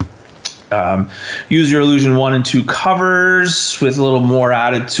the Use Your Illusion 1 and 2 covers with a little more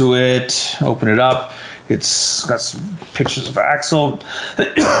added to it. Open it up. It's got some pictures of Axl.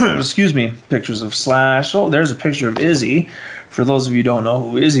 Excuse me. Pictures of Slash. Oh, there's a picture of Izzy. For those of you who don't know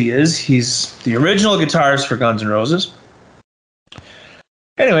who Izzy is, he's the original guitarist for Guns N' Roses.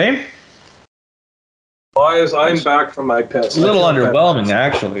 Anyway. I'm back from my piss. It's a little underwhelming,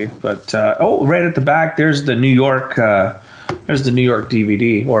 actually, but right at the back, there's the New York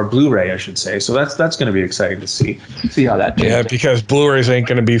DVD or Blu-ray, I should say. So that's going to be exciting to see how that. Yeah, because Blu-rays ain't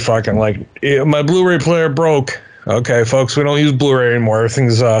going to be fucking like my Blu-ray player broke. Okay, folks, we don't use Blu-ray anymore.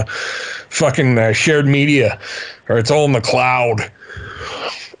 Everything's fucking shared media, or it's all in the cloud.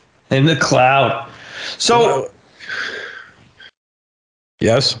 In the cloud. So.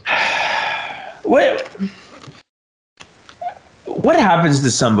 Yes. What happens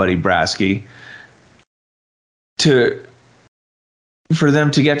to somebody, Brasky, for them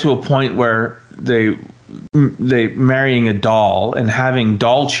to get to a point where they marrying a doll and having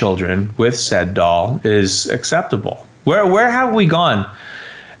doll children with said doll is acceptable? Where have we gone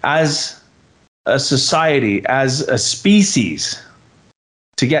as a society, as a species,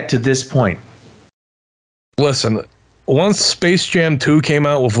 to get to this point? Listen, once Space Jam 2 came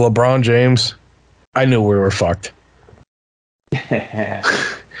out with LeBron James, I knew we were fucked.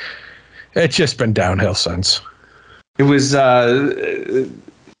 It's just been downhill since. It was. Have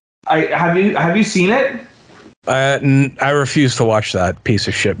you seen it? I refuse to watch that piece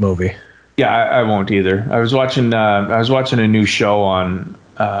of shit movie. Yeah, I won't either. I was watching a new show on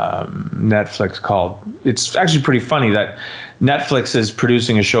Netflix called. It's actually pretty funny that Netflix is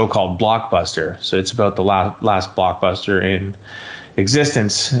producing a show called Blockbuster. So it's about the last blockbuster in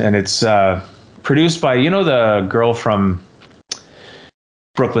existence, and it's produced by the girl from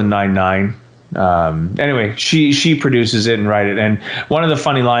Brooklyn Nine-Nine. Anyway, she produces it and write it, and one of the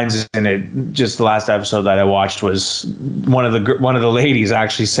funny lines in it, just the last episode that I watched, was one of the ladies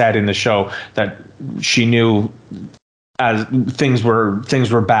actually said in the show that she knew as things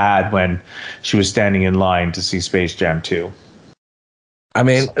were bad when she was standing in line to see Space Jam 2. I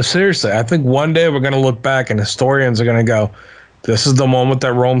mean, seriously, I think one day we're going to look back and historians are going to go, this is the moment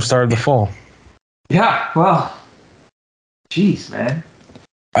that Rome started to fall. Yeah, well, jeez, man.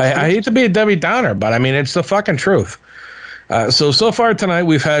 I hate to be a Debbie Downer, but I mean, it's the fucking truth. So far tonight,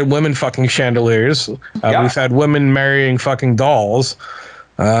 we've had women fucking chandeliers. We've had women marrying fucking dolls.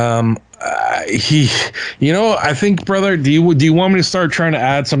 I think, brother, do you want me to start trying to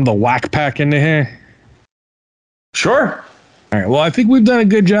add some of the whack pack into here? Sure. All right. Well, I think we've done a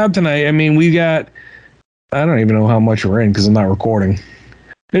good job tonight. I mean, we got, I don't even know how much we're in because I'm not recording.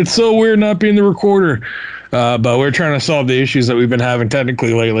 It's so weird not being the recorder. But we're trying to solve the issues that we've been having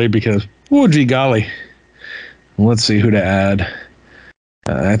technically lately because, oh, gee golly. Let's see who to add.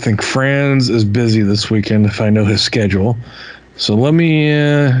 I think Franz is busy this weekend if I know his schedule. So let me,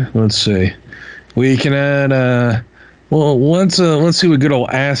 let's see. We can add, let's see what good old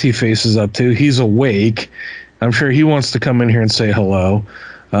Assy Face is up to. He's awake. I'm sure he wants to come in here and say hello.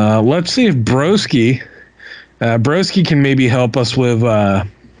 Let's see if Broski can maybe help us with,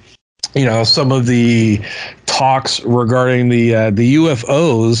 some of the talks regarding the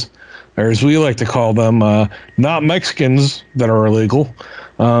UFOs, or as we like to call them, not Mexicans that are illegal.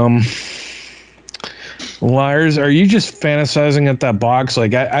 Liars, are you just fantasizing at that box?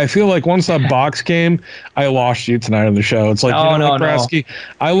 Like, I feel like once that box came, I lost you tonight on the show. It's like, Brasky,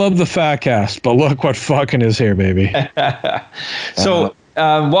 I love the Fatcast, but look what fucking is here, baby. So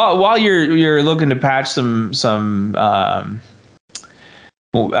while you're looking to patch some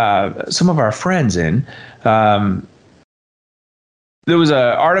of our friends in, there was an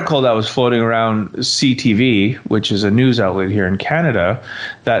article that was floating around CTV, which is a news outlet here in Canada,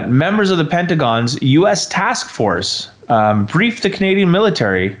 that members of the Pentagon's U.S. task force briefed the Canadian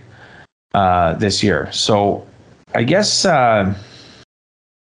military this year. So I guess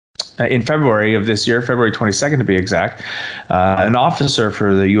in February of this year, February 22nd to be exact, an officer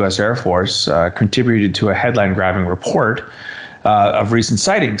for the U.S. Air Force contributed to a headline-grabbing report of recent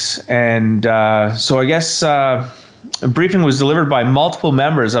sightings. And so I guess a briefing was delivered by multiple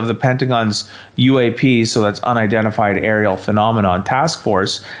members of the Pentagon's UAP, so that's Unidentified Aerial Phenomenon Task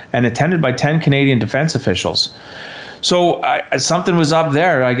Force, and attended by 10 Canadian defense officials. So something was up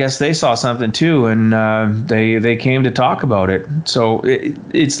there. I guess they saw something too, and they came to talk about it. So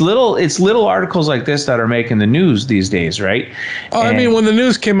it's little articles like this that are making the news these days, right? Oh, I mean, when the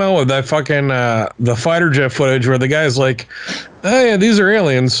news came out with that fucking the fighter jet footage where the guy's like, "Oh yeah, these are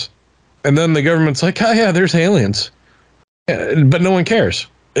aliens," and then the government's like, "Oh yeah, there's aliens," but no one cares.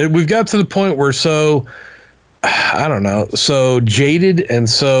 We've got to the point where so jaded and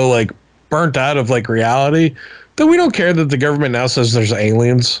so like burnt out of like reality that we don't care that the government now says there's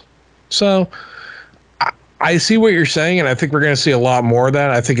aliens. So I see what you're saying, and I think we're going to see a lot more of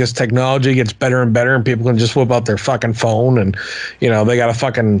that. I think as technology gets better and better and people can just whip out their fucking phone and, they got a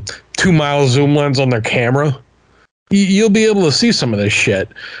fucking 2-mile zoom lens on their camera, you'll be able to see some of this shit.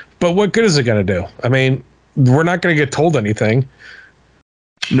 But what good is it going to do? I mean, we're not going to get told anything.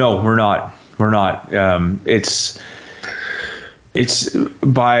 No, we're not. We're not. It's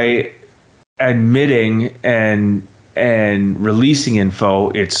by admitting and releasing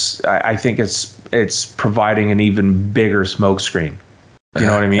info, I think it's providing an even bigger smokescreen. You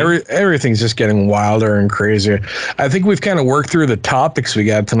know what I mean? Everything's just getting wilder and crazier. I think we've kind of worked through the topics we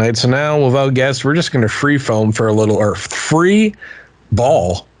got tonight. So now, without guests, we're just going to free ball for a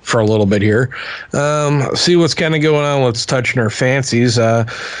little bit here. See what's kind of going on, what's touching our fancies.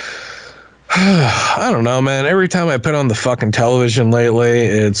 I don't know, man. Every time I put on the fucking television lately,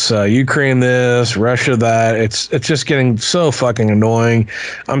 it's Ukraine this, Russia that. It's just getting so fucking annoying.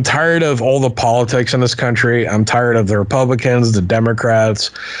 I'm tired of all the politics in this country. I'm tired of the Republicans, the Democrats.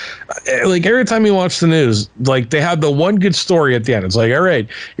 Like, every time you watch the news, like, they have the one good story at the end. It's like, all right,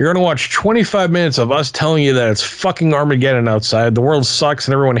 you're going to watch 25 minutes of us telling you that it's fucking Armageddon outside, the world sucks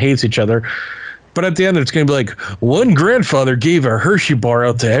and everyone hates each other. But at the end, it's going to be like, one grandfather gave a Hershey bar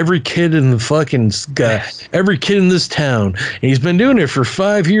out to every kid in the fucking every kid in this town. And he's been doing it for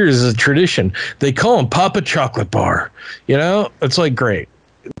 5 years as a tradition. They call him Papa Chocolate Bar. You know, it's like, great.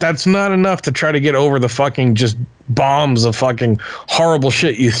 That's not enough to try to get over the fucking just bombs of fucking horrible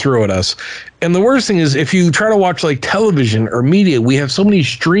shit you threw at us. And the worst thing is, if you try to watch like television or media, we have so many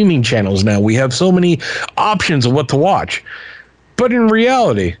streaming channels now. We have so many options of what to watch. But in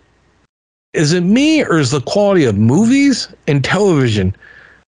reality, is it me, or is the quality of movies and television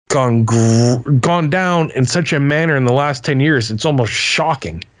gone down in such a manner in the last 10 years? It's almost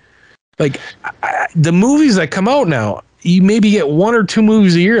shocking. Like, the movies that come out now, you maybe get 1 or 2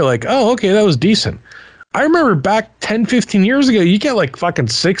 movies a year. Like, oh, okay, that was decent. I remember back 10, 15 years ago, you get like fucking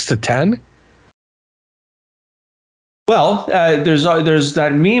 6 to 10. Well, there's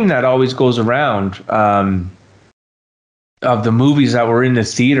that meme that always goes around of the movies that were in the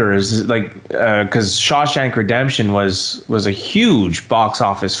theaters, like because Shawshank Redemption was a huge box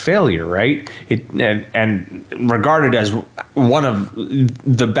office failure, right? And regarded as one of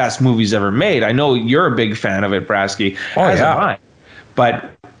the best movies ever made. I know you're a big fan of it, Brasky. Oh, as yeah. am I.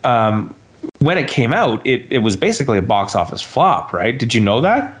 But when it came out, it was basically a box office flop, right? Did you know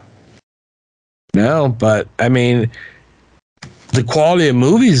that? No, but I mean, the quality of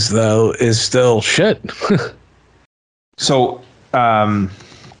movies though is still shit. So I'm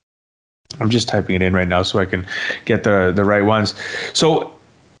just typing it in right now so I can get the right ones. So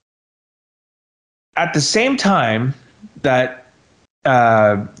at the same time that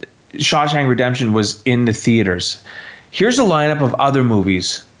Shawshank Redemption was in the theaters, here's a lineup of other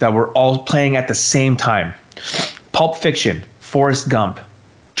movies that were all playing at the same time. Pulp Fiction, Forrest Gump,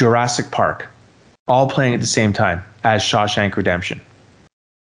 Jurassic Park, all playing at the same time as Shawshank Redemption.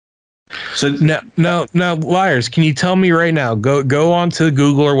 So now, Liars, can you tell me right now, go on to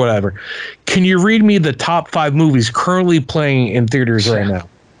Google or whatever, can you read me the top 5 movies currently playing in theaters right now?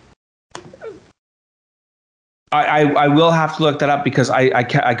 I will have to look that up because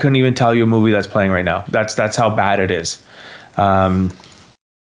I couldn't even tell you a movie that's playing right now. That's how bad it is. I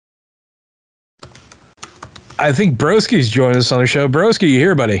think Broski's joined us on the show. Broski, you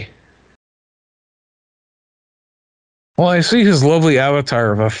here, buddy? Well, I see his lovely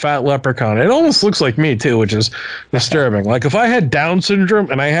avatar of a fat leprechaun. It almost looks like me, too, which is disturbing. Like, if I had Down syndrome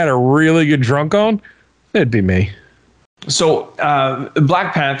and I had a really good drunk on, it'd be me. So,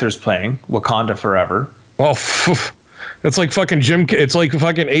 Black Panther's playing Wakanda Forever. Well, it's like fucking it's like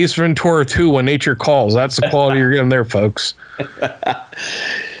fucking Ace Ventura 2 When Nature Calls. That's the quality you're getting there, folks.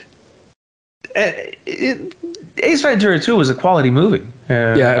 Ace Ventura 2 was a quality movie.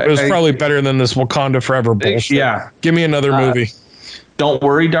 Yeah, it was probably better than this Wakanda Forever bullshit. Yeah. Give me another movie. Don't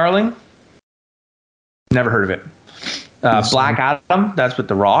Worry, Darling. Never heard of it. Black Adam, that's with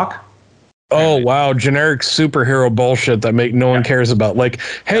The Rock. Oh, wow. Generic superhero bullshit that no one cares about. Like,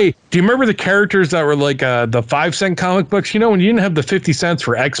 hey, do you remember the characters that were like the 5-cent comic books? You know, when you didn't have the 50 cents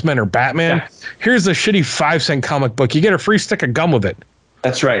for X-Men or Batman? Yeah. Here's a shitty 5-cent comic book. You get a free stick of gum with it.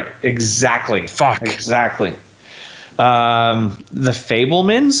 That's right. Exactly. Fuck. Exactly. The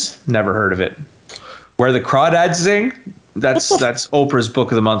Fablemans, never heard of it. Where the Crawdads Sing, that's Oprah's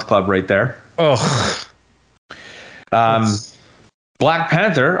Book of the Month Club right there. Oh. Black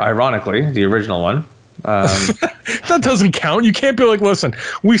Panther, ironically, the original one. That doesn't count. You can't be like, listen,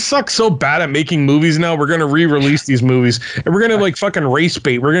 we suck so bad at making movies now, we're going to re-release these movies, and we're going to like fucking race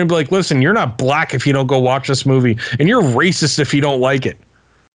bait. We're going to be like, listen, you're not black if you don't go watch this movie, and you're racist if you don't like it.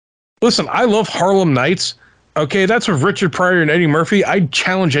 Listen, I love Harlem Nights. Okay, that's with Richard Pryor and Eddie Murphy. I'd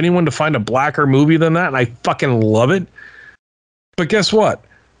challenge anyone to find a blacker movie than that, and I fucking love it. But guess what?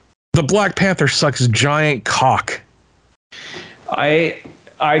 The Black Panther sucks giant cock. I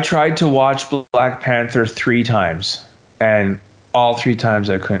tried to watch Black Panther 3 times, and all 3 times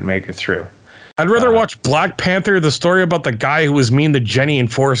I couldn't make it through. I'd rather watch Black Panther, the story about the guy who was mean to Jenny in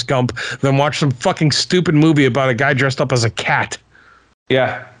Forrest Gump, than watch some fucking stupid movie about a guy dressed up as a cat.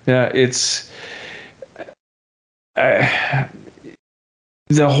 Yeah, it's... the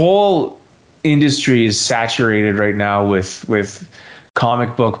whole industry is saturated right now with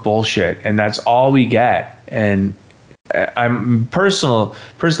comic book bullshit, and that's all we get. And I'm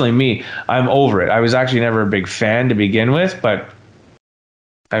personally me, I'm over it. I was actually never a big fan to begin with, but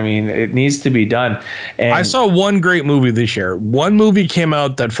I mean, it needs to be done. And I saw one great movie this year. One movie came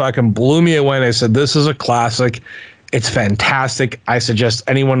out that fucking blew me away, and I said, this is a classic. It's fantastic. I suggest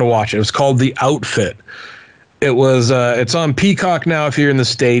anyone to watch it. It was called The Outfit. It was it's on Peacock now if you're in the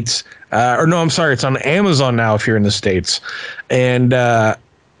States. Or no, I'm sorry, it's on Amazon now if you're in the States. And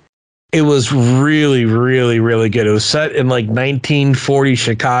It was really, really, really good. It was set in like 1940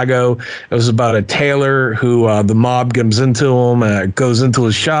 Chicago. It was about a tailor who the mob comes into him, goes into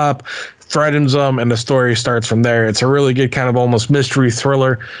his shop, threatens him, and the story starts from there. It's a really good kind of almost mystery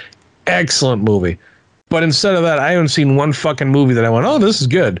thriller. Excellent movie. But instead of that, I haven't seen one fucking movie that I went, oh, this is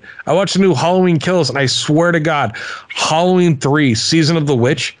good. I watched the new Halloween Kills, and I swear to God, Halloween 3, Season of the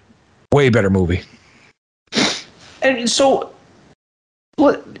Witch, way better movie. And so,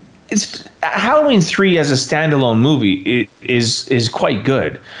 what? It's Halloween 3 as a standalone movie is quite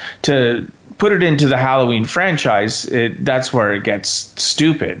good. To put it into the Halloween franchise, that's where it gets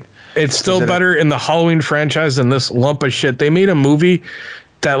stupid. It's still better in the Halloween franchise than this lump of shit. They made a movie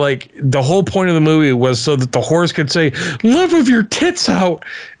that, like, the whole point of the movie was so that the horse could say, love of your tits out.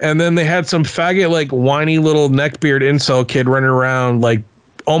 And then they had some faggot, like, whiny little neckbeard incel kid running around, like,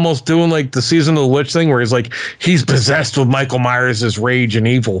 almost doing like the Season of the Witch thing where he's like, he's possessed with Michael Myers' rage and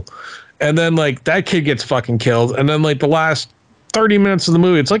evil. And then like that kid gets fucking killed. And then like the last 30 minutes of the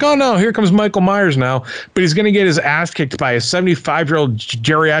movie, it's like, oh no, here comes Michael Myers now. But he's going to get his ass kicked by a 75-year-old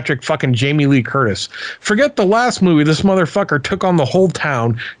geriatric fucking Jamie Lee Curtis. Forget the last movie. This motherfucker took on the whole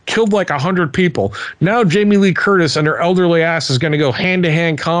town, killed like 100 people. Now Jamie Lee Curtis and her elderly ass is going to go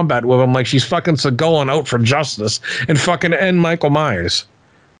hand-to-hand combat with him like she's fucking Seagull out for justice and fucking end Michael Myers.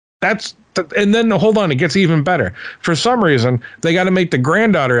 And then hold on, it gets even better. For some reason, they got to make the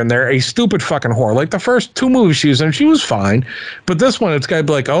granddaughter in there a stupid fucking whore. Like the first two movies she was in, she was fine. But this one, it's got to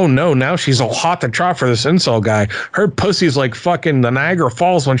be like, oh no, now she's all hot to trot for this incel guy. Her pussy's like fucking the Niagara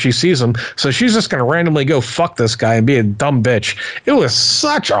Falls when she sees him. So she's just going to randomly go fuck this guy and be a dumb bitch. It was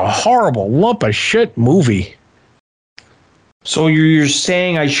such a horrible lump of shit movie. So you're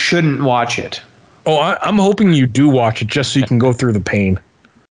saying I shouldn't watch it? Oh, I'm hoping you do watch it just so you can go through the pain.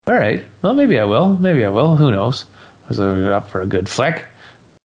 All right. Well, maybe I will. Who knows? I was up for a good flick.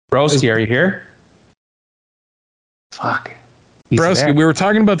 Broski, are you here? Fuck. Broski, we were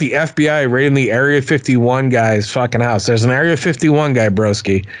talking about the FBI raiding the Area 51 guy's fucking house. There's an Area 51 guy,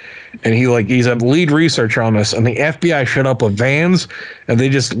 Broski, and he's a lead researcher on this. And the FBI showed up with vans, and they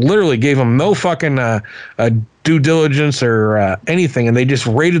just literally gave him no fucking due diligence or anything, and they just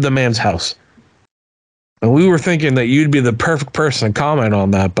raided the man's house. And we were thinking that you'd be the perfect person to comment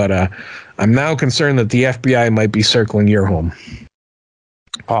on that, but I'm now concerned that the FBI might be circling your home.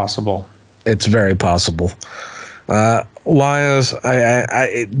 Possible. It's very possible. Liars,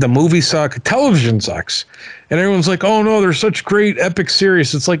 the movie sucks, television sucks. And everyone's like, oh no, they're such great epic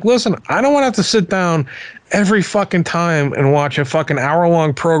series. It's like, listen, I don't want to have to sit down every fucking time and watch a fucking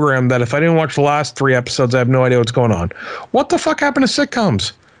hour-long program that if I didn't watch the last 3 episodes, I have no idea what's going on. What the fuck happened to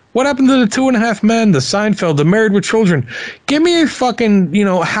sitcoms? What happened to the 2.5 Men, the Seinfeld, the Married with Children? Give me a fucking,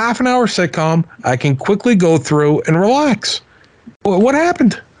 half an hour sitcom I can quickly go through and relax. What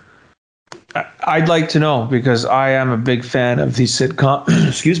happened? I'd like to know because I am a big fan of the sitcom.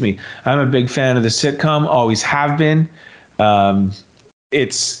 Excuse me. I'm a big fan of the sitcom. Always have been.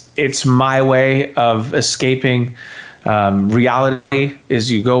 It's my way of escaping reality. Is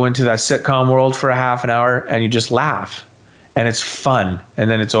you go into that sitcom world for a half an hour and you just laugh. And it's fun, and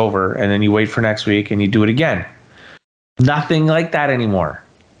then it's over, and then you wait for next week, and you do it again. Nothing like that anymore.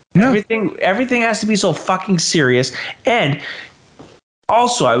 No. Everything has to be so fucking serious. And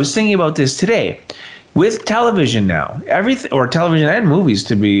also, I was thinking about this today. With television now, television and movies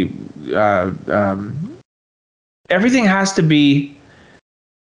to be, everything has to be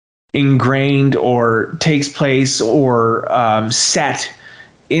ingrained or takes place or set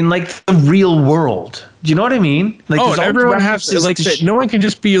in like the real world. Do you know what I mean? Like, everyone has to like that. No one can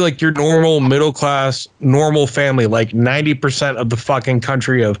just be like your normal middle class, normal family, like 90% of the fucking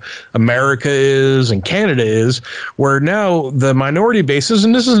country of America is and Canada is, where now the minority bases,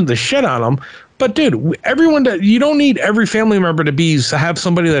 and this isn't the shit on them, but dude, you don't need every family member to have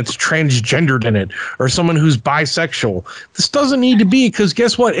somebody that's transgendered in it or someone who's bisexual. This doesn't need to be, because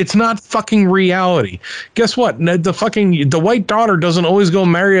guess what? It's not fucking reality. Guess what? The white daughter doesn't always go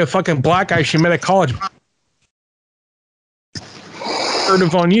marry a fucking black guy she met at college.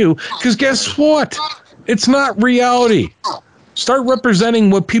 On you, because guess what? It's not reality. Start representing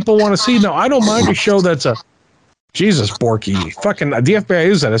what people want to see. Now, I don't mind a show that's a Jesus, Borki. Fucking the FBI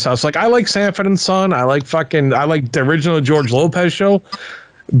is at his house. Like, I like Sanford and Son. I like the original George Lopez show.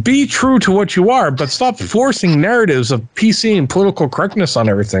 Be true to what you are, but stop forcing narratives of PC and political correctness on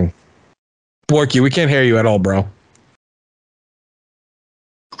everything. Borki, we can't hear you at all, bro.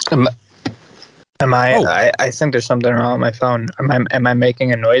 Am I? I think there's something wrong with my phone. Am I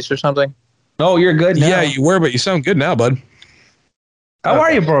making a noise or something? No, you're good now. Yeah, you were, but you sound good now, bud. How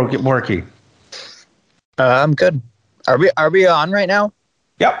are you, Borki? I'm good. Are we on right now?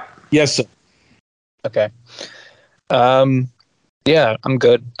 Yep. Yes, sir. Okay. Yeah, I'm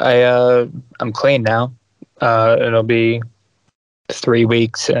good. I'm clean now. It'll be 3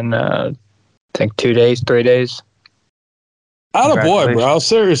 weeks and I think 3 days. Attaboy, bro.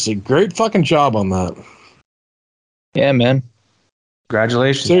 Seriously, great fucking job on that. Yeah, man.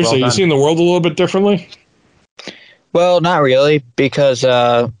 Congratulations. Seriously, Well you done. seen the world a little bit differently? Well, not really, because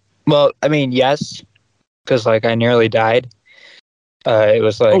I mean, yes, because like I nearly died. It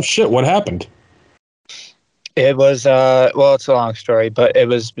was like Oh shit, what happened? it was well, it's a long story, but it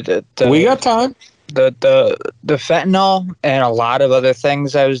was We got time. the fentanyl and a lot of other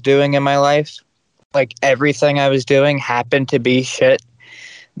things I was doing in my life. Like everything I was doing happened to be shit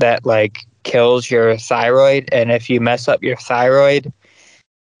that like kills your thyroid, and if you mess up your thyroid,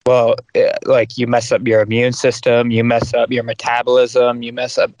 well, like you mess up your immune system, you mess up your metabolism, you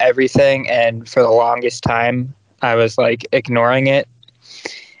mess up everything. And for the longest time, I was like ignoring it.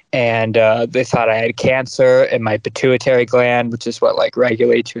 And they thought I had cancer in my pituitary gland, which is what like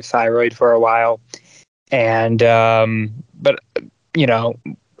regulates your thyroid for a while. And but you know,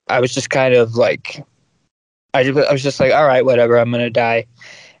 I was just kind of like, I was just like, all right, whatever, I'm gonna die.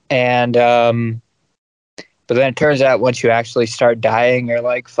 And but then it turns out once you actually start dying, you're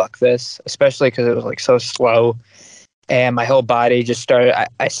like, fuck this, especially because it was like so slow. And my whole body just started,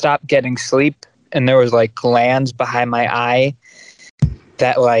 I stopped getting sleep, and there was like glands behind my eye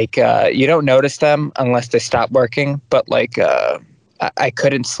that like, you don't notice them unless they stop working. But like, I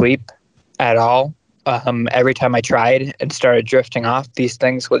couldn't sleep at all. Every time I tried and started drifting off, these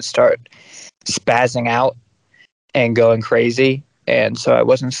things would start spazzing out and going crazy. And so I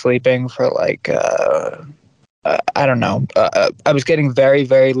wasn't sleeping for like, I don't know. I was getting very,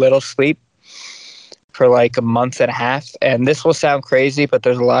 very little sleep for like a month and a half. And this will sound crazy, but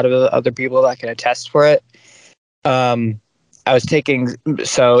there's a lot of other people that can attest for it. I was taking,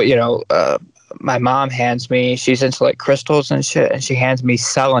 so, you know, my mom hands me, she's into like crystals and shit, and she hands me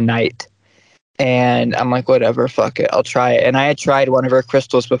selenite. And I'm like, whatever, fuck it, I'll try it. And I had tried one of her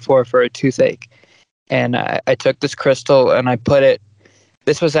crystals before for a toothache. And I took this crystal and I put it,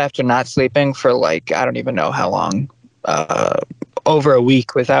 this was after not sleeping for like, I don't even know how long, over a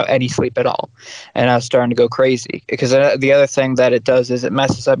week without any sleep at all. And I was starting to go crazy because the other thing that it does is it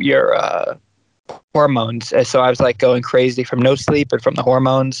messes up your hormones. And so I was like going crazy from no sleep and from the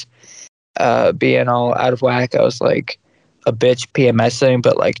hormones being all out of whack. I was like a bitch PMSing,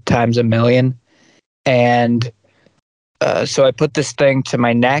 but like times a million. And so I put this thing to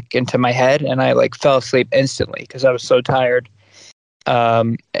my neck and to my head, and I like fell asleep instantly because I was so tired.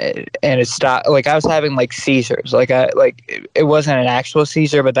 And it stopped. Like I was having like seizures. Like it wasn't an actual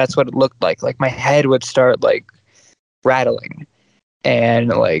seizure, but that's what it looked like. Like my head would start like rattling, and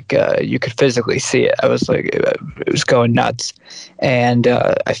like you could physically see it. I was like, it was going nuts, and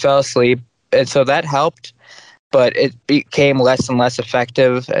I fell asleep, and so that helped. But it became less and less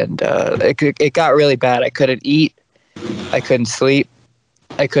effective, and it got really bad. I couldn't eat, I couldn't sleep,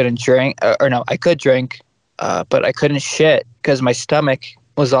 I couldn't drink, I could drink, but I couldn't shit because my stomach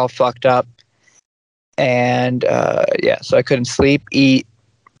was all fucked up. And so I couldn't sleep, eat,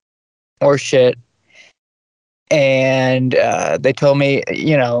 or shit. And they told me,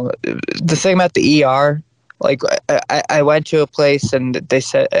 you know, the thing about the ER, like I went to a place and they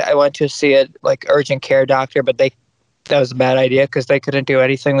said I went to see a like urgent care doctor, but that was a bad idea because they couldn't do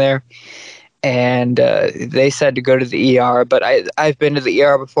anything there. And they said to go to the ER, but I've been to the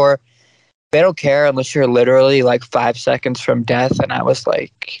ER before. They don't care unless you're literally like 5 seconds from death, and I was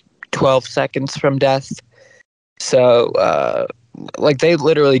like 12 seconds from death. So like they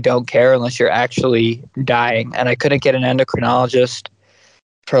literally don't care unless you're actually dying. And I couldn't get an endocrinologist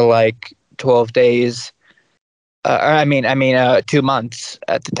for like 12 days. 2 months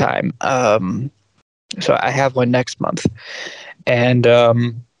at the time. So I have one next month. And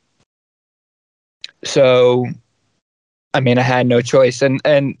so I mean, I had no choice. And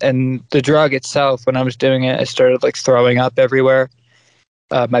the drug itself, when I was doing it, I started like throwing up everywhere.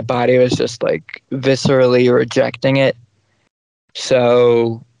 My body was just like viscerally rejecting it.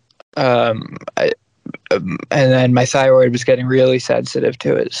 So, and then my thyroid was getting really sensitive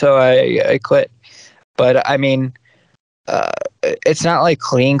to it. So I quit. But I mean, it's not like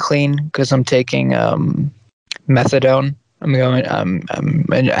clean because I'm taking methadone.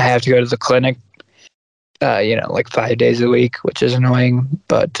 I have to go to the clinic, like 5 days a week, which is annoying.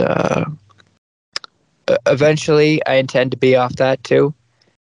 But eventually, I intend to be off that too.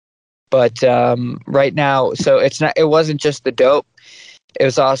 But right now, so it wasn't just the dope. It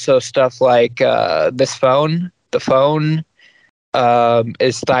was also stuff like this phone. The phone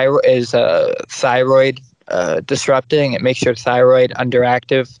is thyroid disrupting. It makes your thyroid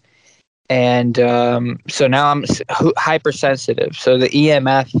underactive. And so now I'm hypersensitive. So the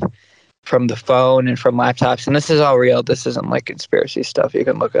EMF from the phone and from laptops, and this is all real. This isn't like conspiracy stuff. You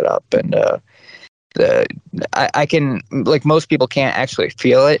can look it up. And I can, like, most people can't actually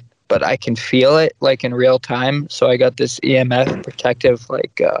feel it, but I can feel it like in real time. So I got this EMF protective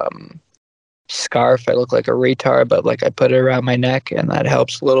like scarf. I look like a retard, but like I put it around my neck, and that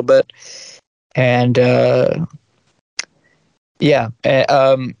helps a little bit. And and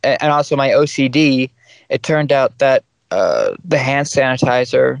also my OCD. It turned out that the hand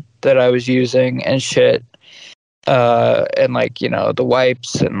sanitizer that I was using and shit, and like, you know, the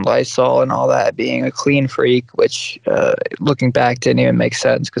wipes and Lysol and all that, being a clean freak, which looking back didn't even make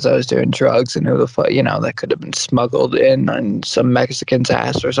sense because I was doing drugs, and who the fuck, you know, that could have been smuggled in on some Mexican's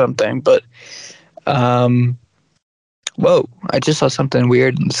ass or something. But whoa, I just saw something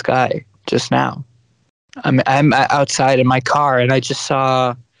weird in the sky just now. I'm outside in my car, and I just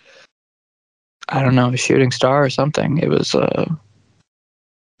saw, I don't know, a shooting star or something. It was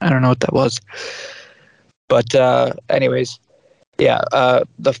I don't know what that was. But anyways, yeah,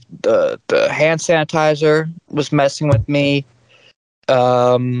 the hand sanitizer was messing with me.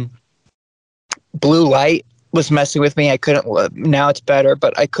 Blue light was messing with me. I couldn't. Now it's better,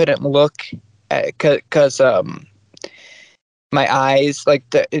 but I couldn't look because my eyes, like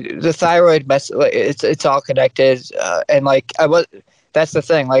the thyroid mess. Like, it's all connected, and like that's the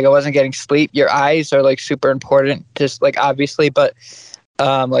thing. Like, I wasn't getting sleep. Your eyes are like super important, just like obviously, but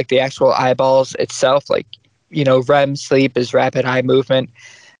like the actual eyeballs itself, like, you know, REM sleep is rapid eye movement.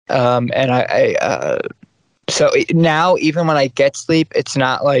 And I so now even when I get sleep, it's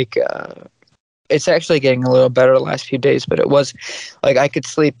not like, it's actually getting a little better the last few days, but it was like, I could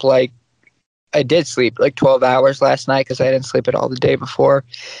sleep like, I did sleep like 12 hours last night because I didn't sleep at all the day before.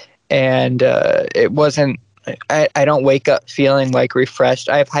 And it wasn't, I don't wake up feeling like refreshed.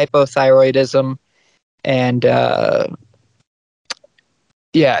 I have hypothyroidism, and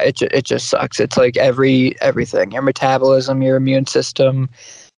yeah, it just sucks. It's like everything, your metabolism, your immune system,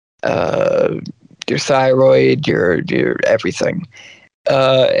 your thyroid, your everything.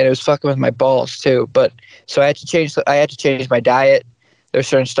 And it was fucking with my balls too. But so I had to change my diet. There's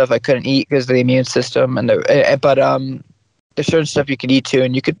certain stuff I couldn't eat because of the immune system, but there's certain stuff you could eat too,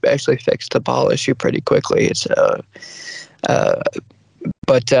 and you could actually fix the ball issue pretty quickly. It's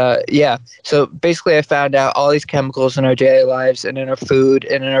yeah. So basically, I found out all these chemicals in our daily lives, and in our food,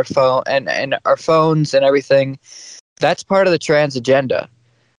 and in our phone, and our phones, and everything. That's part of the trans agenda.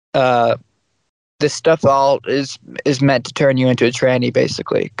 This stuff all is meant to turn you into a tranny,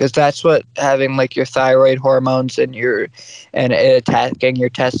 basically, because that's what having like your thyroid hormones and it attacking your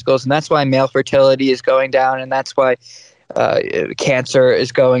testicles, and that's why male fertility is going down, and that's why cancer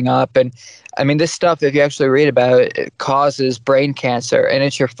is going up. And I mean, this stuff, if you actually read about it, it causes brain cancer, and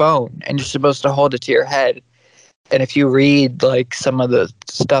it's your phone, and you're supposed to hold it to your head. And if you read like some of the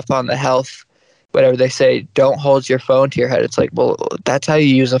stuff on the health, whatever they say, don't hold your phone to your head. It's like, well, that's how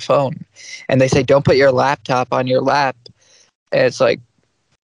you use a phone. And they say, don't put your laptop on your lap. And it's like,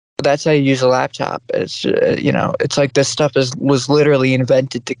 that's how you use a laptop. It's, you know, it's like this stuff was literally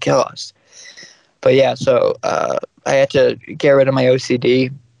invented to kill us. But yeah, so I had to get rid of my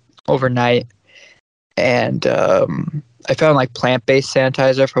OCD overnight. And I found like plant-based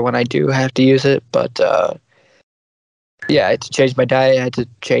sanitizer for when I do have to use it. But yeah, I had to change my diet. I had to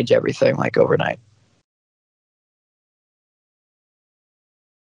change everything like overnight.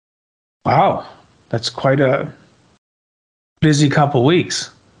 Wow, that's quite a busy couple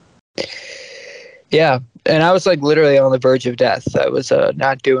weeks. Yeah, and I was like literally on the verge of death. I was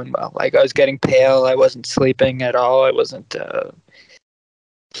not doing well. Like, I was getting pale. I wasn't sleeping at all. I wasn't.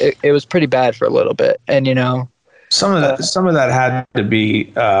 It was pretty bad for a little bit, and you know, some of that had to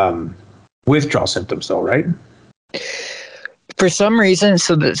be withdrawal symptoms, though, right? For some reason,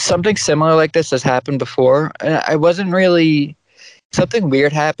 something similar like this has happened before, and I wasn't really. Something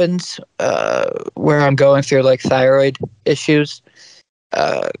weird happens where I'm going through like thyroid issues,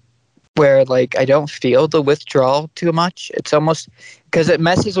 where like I don't feel the withdrawal too much. It's almost because it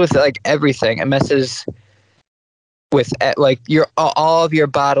messes with like everything. It messes with like all of your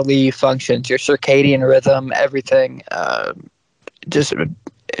bodily functions, your circadian rhythm, everything.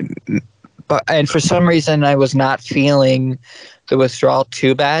 And for some reason, I was not feeling the withdrawal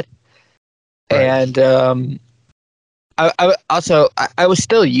too bad, right. And I was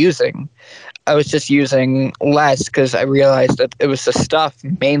still using. I was just using less because I realized that it was the stuff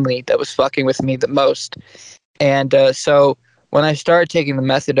mainly that was fucking with me the most. And so when I started taking the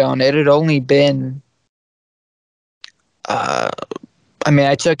methadone, it had only been, I mean,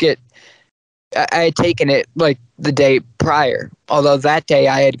 I took it, I had taken it like the day prior. Although that day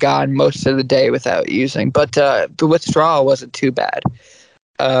I had gone most of the day without using, but the withdrawal wasn't too bad.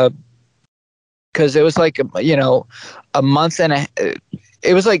 Because it was like, you know,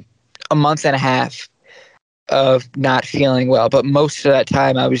 it was like a month and a half of not feeling well, but most of that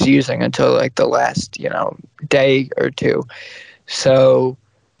time I was using until like the last, you know, day or two. So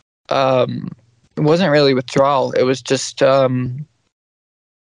it wasn't really withdrawal. It was just it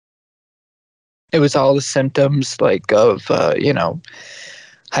was all the symptoms like of you know,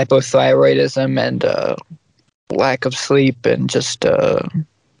 hypothyroidism and lack of sleep and just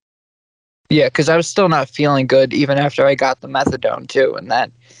yeah, because I was still not feeling good even after I got the methadone too, and that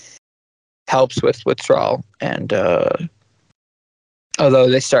helps with withdrawal. And although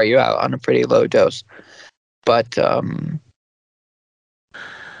they start you out on a pretty low dose, but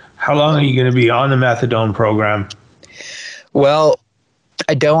how long are you going to be on the methadone program? Well,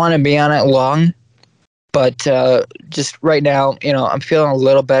 I don't want to be on it long, but just right now, you know, I'm feeling a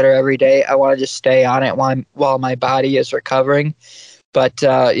little better every day. I want to just stay on it while my body is recovering. But,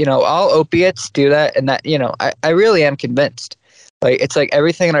 you know, all opiates do that. And that, you know, I really am convinced. Like, it's like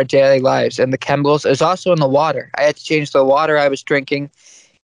everything in our daily lives and the chemicals is also in the water. I had to change the water I was drinking.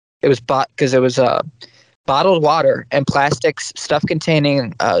 It was because it was bottled water and plastics, stuff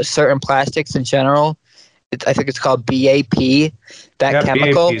containing certain plastics in general. I think it's called BAP, that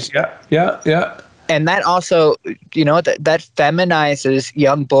chemical. BAPs. Yeah. And that also, you know, that feminizes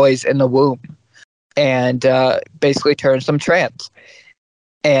young boys in the womb and basically turns them trans.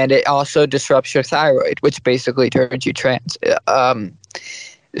 And it also disrupts your thyroid, which basically turns you trans.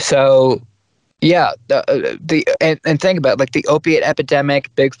 So, yeah, and think about it, like the opiate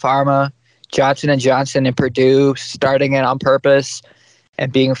epidemic, Big Pharma, Johnson & Johnson and Purdue starting it on purpose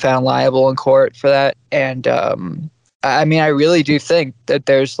and being found liable in court for that. And I mean, I really do think that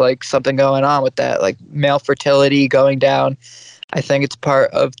there's like something going on with that, like male fertility going down. I think it's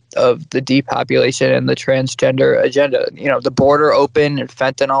part of the depopulation and the transgender agenda. You know, the border open and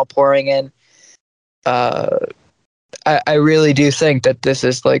fentanyl pouring in. I really do think that this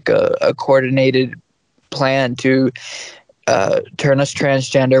is like a coordinated plan to turn us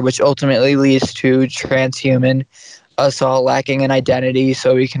transgender, which ultimately leads to transhuman, us all lacking an identity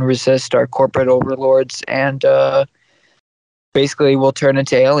so we can resist our corporate overlords, and basically we'll turn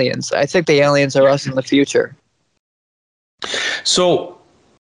into aliens. I think the aliens are us in the future. So,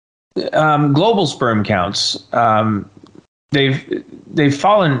 global sperm counts, they've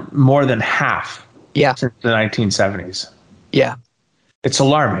fallen more than half since the 1970s. Yeah. It's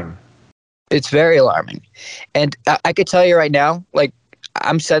alarming. It's very alarming. And I could tell you right now, like,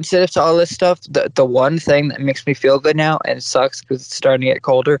 I'm sensitive to all this stuff. The one thing that makes me feel good now, and it sucks because it's starting to get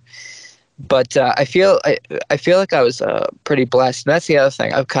colder, but I feel like I was pretty blessed. And that's the other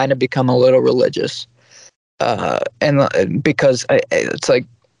thing. I've kind of become a little religious. And because it's like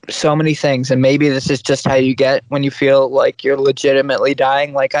so many things, and maybe this is just how you get when you feel like you're legitimately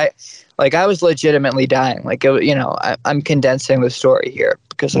dying. Like I was legitimately dying. Like, you know, I'm condensing the story here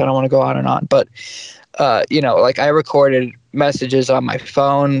because I don't want to go on and on. But you know, like I recorded messages on my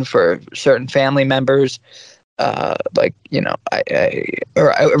phone for certain family members. Like, you know, I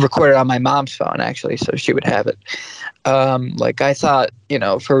recorded on my mom's phone actually, so she would have it. Like I thought, you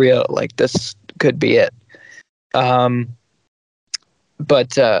know, for real, like this could be it. But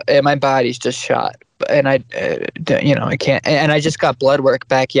my body's just shot, and you know, I can't. And I just got blood work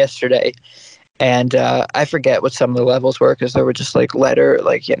back yesterday, and I forget what some of the levels were because there were just like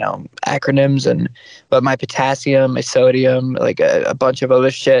you know, acronyms, but my potassium, my sodium, like a bunch of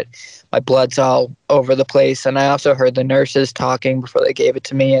other shit. My blood's all over the place, and I also heard the nurses talking before they gave it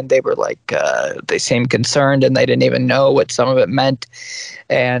to me, and they were like, they seemed concerned, and they didn't even know what some of it meant,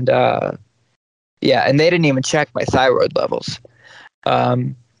 and. Yeah, and they didn't even check my thyroid levels.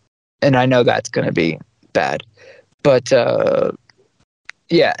 And I know that's going to be bad. But,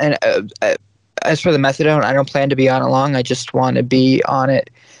 yeah, and as for the methadone, I don't plan to be on it long. I just want to be on it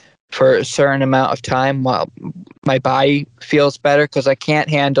for a certain amount of time while my body feels better, because I can't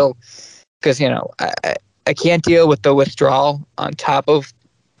handle, because, you know, I can't deal with the withdrawal on top of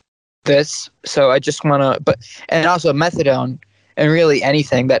this. So I just want to, and also methadone, and really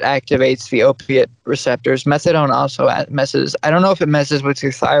anything that activates the opiate receptors. Methadone also messes, I don't know if it messes with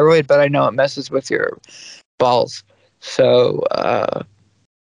your thyroid, but I know it messes with your balls. So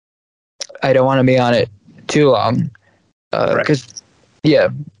I don't want to be on it too long. Because, yeah.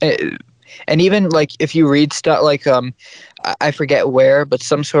 And even like if you read stuff like, I forget where, but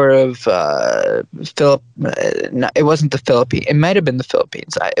some sort of, it wasn't the Philippines. It might have been the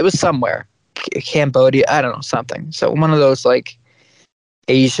Philippines. It was somewhere. Cambodia, I don't know, something. So one of those like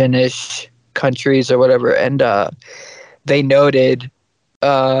Asian-ish countries or whatever, and they noted,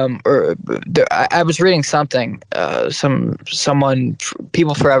 I was reading something,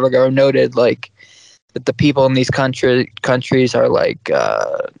 people forever ago noted like that the people in these countries are like,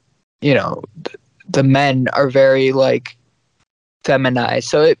 the men are very like feminized.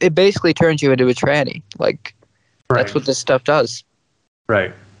 So it basically turns you into a tranny. Like, that's what this stuff does.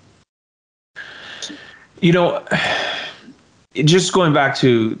 Right. Just going back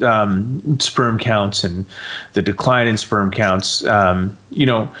to sperm counts and the decline in sperm counts, that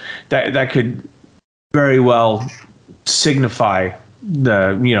could very well signify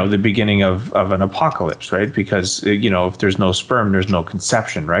the beginning of an apocalypse, right? Because if there's no sperm, there's no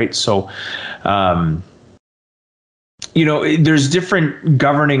conception, right? So there's different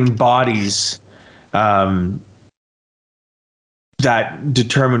governing bodies that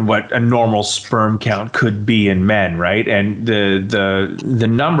determine what a normal sperm count could be in men, right? And the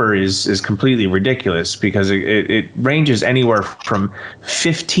number is completely ridiculous because it ranges anywhere from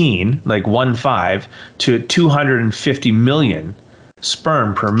 15, like 1.5, to 250 million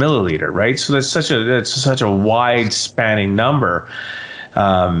sperm per milliliter, right? So that's such a wide spanning number.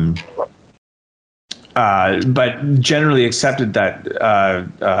 But generally accepted that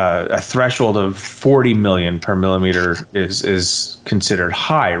a threshold of 40 million per millimeter is considered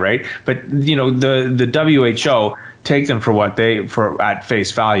high, right? But the WHO, take them for at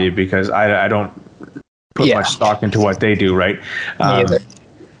face value, because I don't put much stock into what they do, right?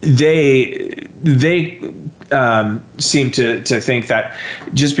 They seem to think that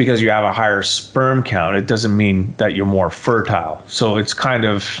just because you have a higher sperm count, it doesn't mean that you're more fertile. So it's kind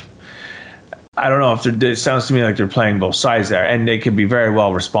of, I don't know, it sounds to me like they're playing both sides there, and they could be very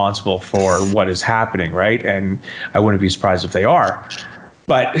well responsible for what is happening, right? And I wouldn't be surprised if they are.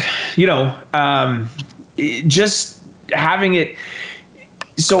 But, just having it,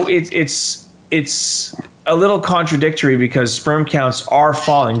 so it's a little contradictory because sperm counts are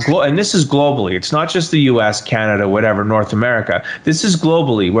falling, and this is globally. It's not just the US, Canada, whatever, North America. This is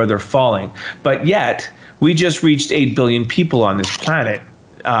globally where they're falling. But yet, we just reached 8 billion people on this planet.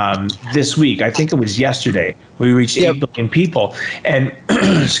 This week, I think it was yesterday, we reached 8 billion people, and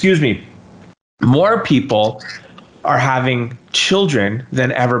excuse me, more people are having children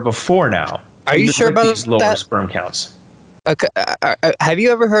than ever before now. Are you sure about these lower that? Sperm counts? Okay, have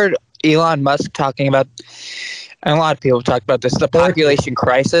you ever heard Elon Musk talking about, and a lot of people talk about this, the population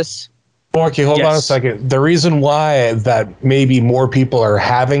crisis? Borki, hold on a second. The reason why that maybe more people are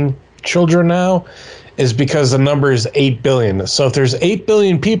having children now is because the number is 8 billion. So if there's 8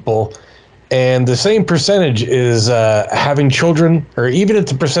 billion people and the same percentage is having children, or even if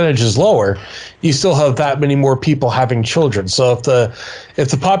the percentage is lower, you still have that many more people having children. So if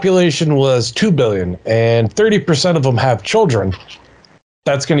the population was 2 billion and 30% of them have children,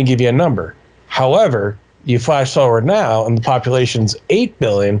 that's going to give you a number. However, you flash forward now and the population's 8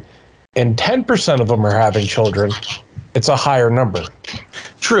 billion and 10% of them are having children, it's a higher number.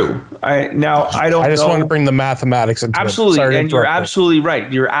 True. I just want to bring the mathematics into absolutely, it. Sorry, and you're absolutely right.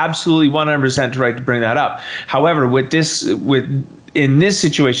 You're absolutely 100% right to bring that up. However, in this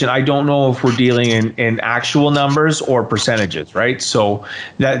situation, I don't know if we're dealing in actual numbers or percentages, right? So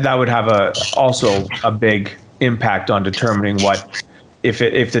that would have also a big impact on determining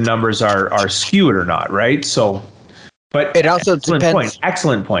if the numbers are skewed or not, right? So, but it also depends.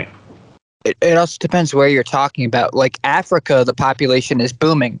 Excellent point. It also depends where you're talking about. Like Africa, the population is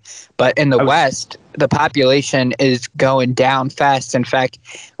booming, but in the West, the population is going down fast. In fact,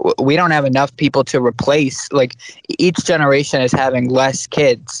 we don't have enough people to replace. Like each generation is having less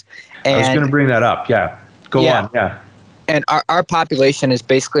kids. And, I was going to bring that up. Yeah, go on. Yeah, and our population is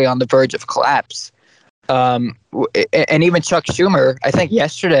basically on the verge of collapse. And even Chuck Schumer, I think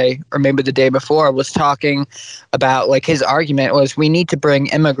yesterday or maybe the day before, was talking about, like, his argument was we need to bring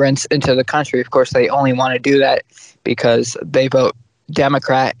immigrants into the country. Of course, they only want to do that because they vote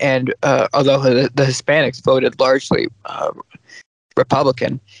Democrat, and although the Hispanics voted largely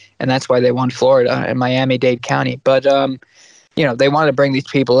Republican, and that's why they won Florida and Miami-Dade County. But they want to bring these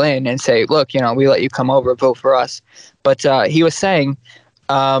people in and say, look, we let you come over, vote for us. But he was saying,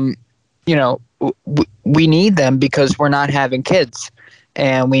 we need them because we're not having kids,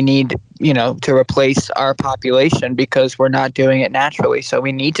 and we need, to replace our population because we're not doing it naturally. So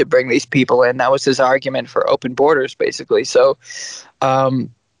we need to bring these people in. That was his argument for open borders, basically. So, the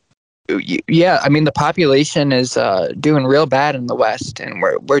population is doing real bad in the West, and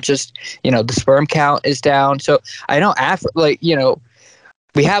we're just, the sperm count is down. So I know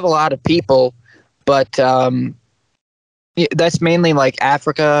we have a lot of people, but that's mainly like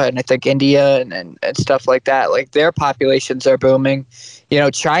Africa and I think India and stuff like that. Like their populations are booming.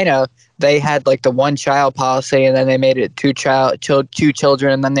 China, they had like the one child policy, and then they made it two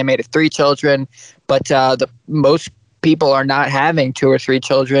children, and then they made it 3 children. But most people are not having 2 or 3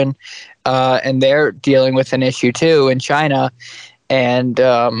 children, and they're dealing with an issue too in China. And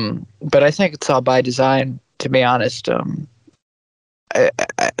but I think it's all by design, to be honest.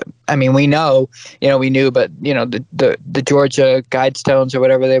 I mean, we knew, but the Georgia Guidestones or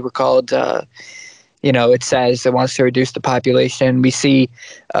whatever they were called, it says it wants to reduce the population. We see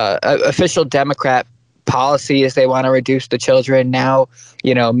official Democrat policy is they want to reduce the children. Now,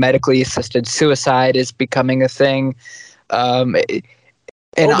 medically assisted suicide is becoming a thing. Does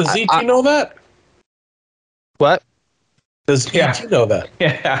E.T. know that? What? Does E.T. know that?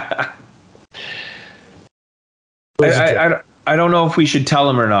 Yeah. I don't know if we should tell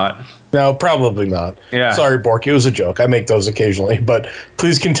him or not. No, probably not. Yeah. Sorry, Borki. It was a joke. I make those occasionally, but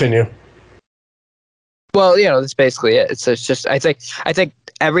please continue. Well, that's basically it. It's just I think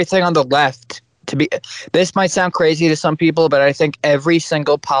everything on the left this might sound crazy to some people, but I think every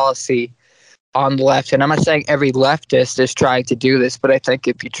single policy on the left, and I'm not saying every leftist is trying to do this, but I think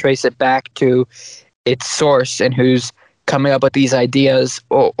if you trace it back to its source and who's coming up with these ideas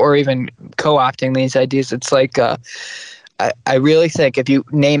or even co-opting these ideas, it's like I really think if you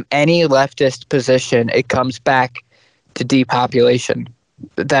name any leftist position, it comes back to depopulation.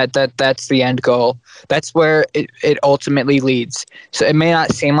 That's the end goal. That's where it ultimately leads. So it may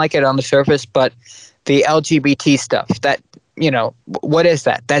not seem like it on the surface, but the LGBT stuff, that, what is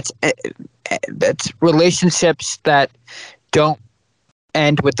that? That's relationships that don't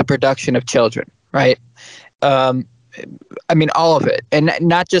end with the production of children, right? I mean, all of it. And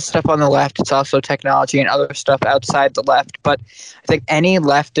not just stuff on the left, it's also technology and other stuff outside the left. But I think any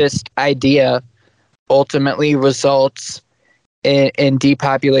leftist idea ultimately results in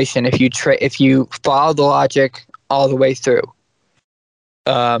depopulation if you follow the logic all the way through.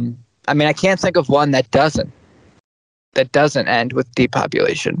 I mean, I can't think of one that doesn't end with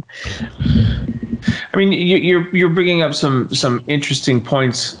depopulation. I mean, you're bringing up some interesting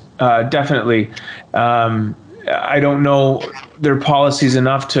points, definitely. I don't know their policies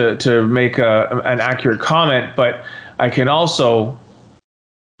enough to make an accurate comment, but I can also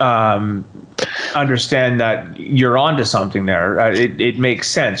understand that you're onto something there. It makes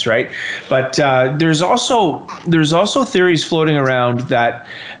sense, right? But there's also theories floating around that.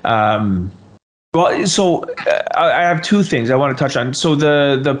 So I have 2 things I want to touch on. So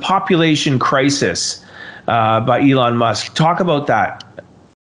the population crisis by Elon Musk. Talk about that.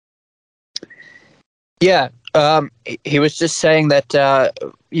 Yeah. He was just saying that,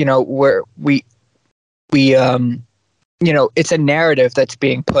 it's a narrative that's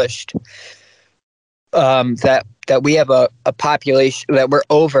being pushed, that we have a population, that we're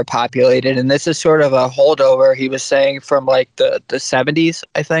overpopulated. And this is sort of a holdover, he was saying, from like the 70s,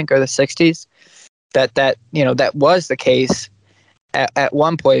 I think, or the 60s, that was the case at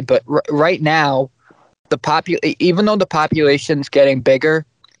one point. But right now, even though the population's getting bigger,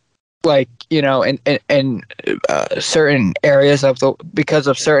 like, in certain areas because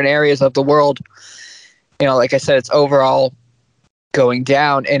of certain areas of the world, like I said, it's overall going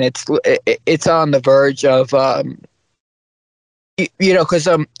down, and it's on the verge of, because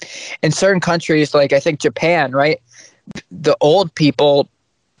in certain countries, like I think Japan, right, the old people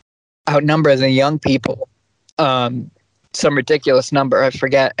outnumber the young people, some ridiculous number, I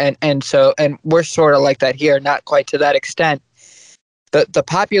forget, and we're sort of like that here, not quite to that extent. The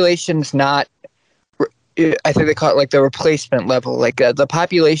population's not, I think they call it like the replacement level. Like the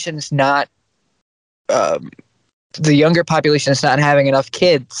population's not, the younger population is not having enough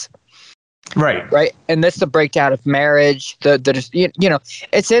kids. Right. Right. And that's the breakdown of marriage. It's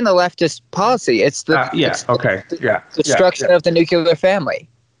in the leftist policy. It's the destruction of the nuclear family.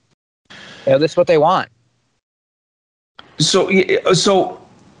 That's what they want. So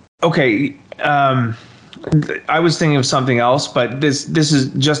okay. I was thinking of something else, but this is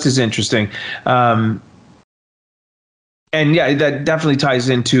just as interesting. And yeah, that definitely ties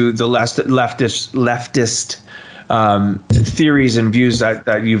into the leftist theories and views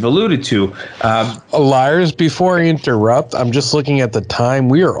that you've alluded to. Liars, before I interrupt, I'm just looking at the time.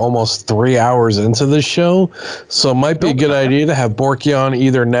 We are almost 3 hours into this show, so it might be a good idea to have Borki on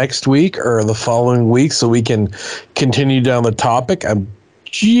either next week or the following week so we can continue down the topic. I'm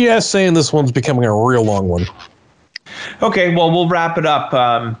just saying this one's becoming a real long one. Okay, well, we'll wrap it up.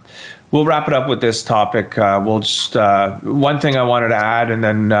 We'll wrap it up with this topic. We'll just one thing I wanted to add, and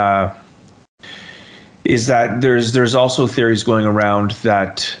then is that there's also theories going around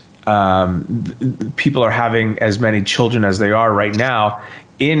that people are having as many children as they are right now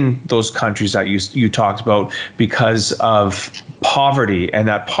in those countries that you talked about because of poverty, and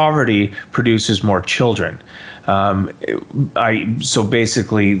that poverty produces more children. So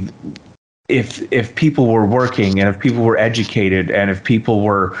basically, if people were working and if people were educated and if people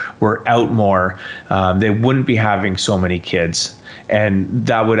were out more, they wouldn't be having so many kids. And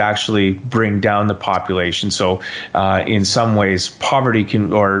that would actually bring down the population. So in some ways,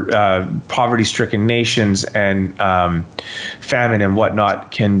 poverty-stricken nations and famine and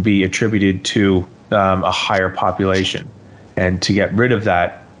whatnot can be attributed to a higher population. And to get rid of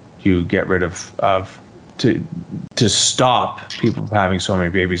that, you get rid of to stop people from having so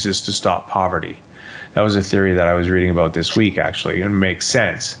many babies is to stop poverty. That was a theory that I was reading about this week, actually, and it makes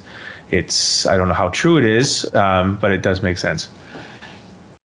sense. I don't know how true it is, but it does make sense.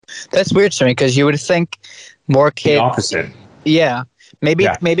 That's weird to me because you would think more kids. The opposite. Yeah, maybe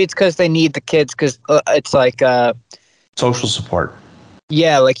it's because they need the kids because it's like social support.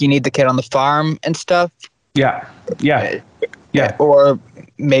 Yeah, like you need the kid on the farm and stuff. Yeah. Or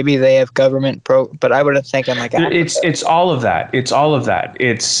maybe they have government but I would think I'm like it's all of that. It's all of that.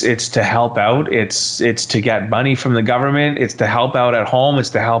 It's to help out. It's to get money from the government. It's to help out at home.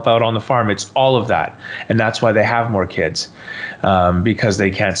 It's to help out on the farm. It's all of that, and that's why they have more kids, because they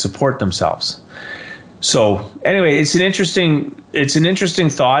can't support themselves. So anyway, it's an interesting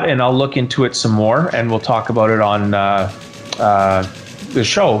thought, and I'll look into it some more, and we'll talk about it on the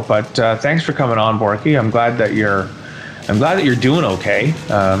show. But thanks for coming on, Borki. I'm glad that you're doing okay.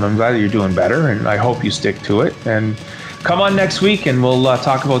 I'm glad that you're doing better, and I hope you stick to it. And come on next week, and we'll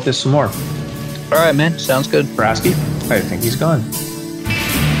talk about this some more. All right, man. Sounds good. Brasky? I think he's gone.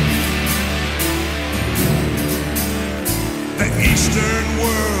 The Eastern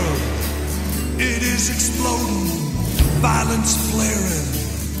world, it is exploding, violence flaring,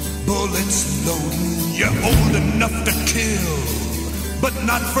 bullets loading. You're old enough to kill, but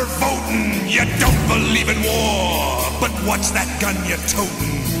not for voting. You don't believe in war, but what's that gun you're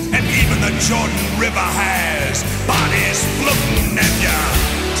toting? And even the Jordan River has bodies floating. And you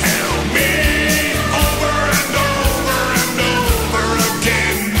tell me over and over and over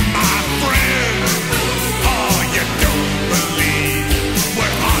again, my friend, oh, you don't believe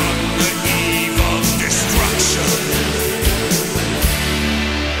we're on the eve of destruction.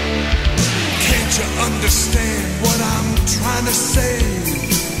 Can't you understand what I'm trying to say?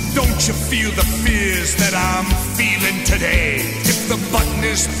 Don't you feel the fears that I'm feeling today? If the button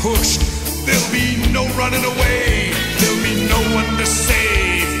is pushed, there'll be no running away. There'll be no one to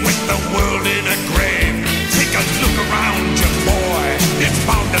save with the world in a grave. Take a look around you, boy. It's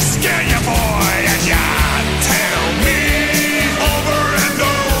bound to scare you, boy. And you tell me over and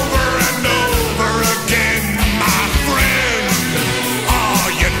over and over again, my friend, oh,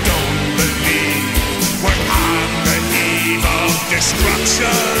 you don't believe we're on the eve of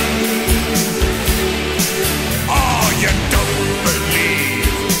destruction. Oh, you don't believe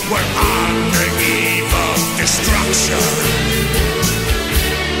we're on the eve of destruction.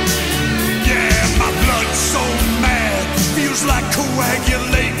 Yeah, my blood's so mad, feels like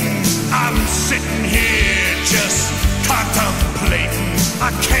coagulating. I'm sitting here just contemplating.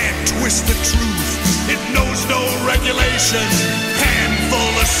 I can't twist the truth, it knows no regulation.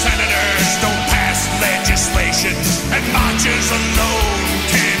 Handful of senators don't pass legislation, and marches alone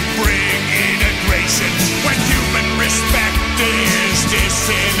can't bring integration. When human respect is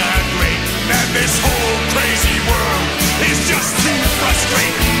disintegrating, and this whole crazy world is just too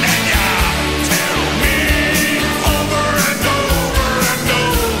frustrating. And you tell me over and over and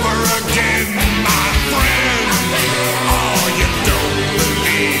over again, my friend, oh, you don't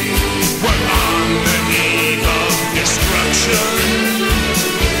believe we're on the eve of destruction.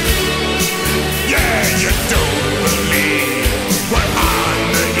 Yeah, you don't believe we're on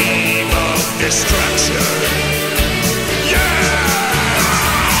the eve of destruction.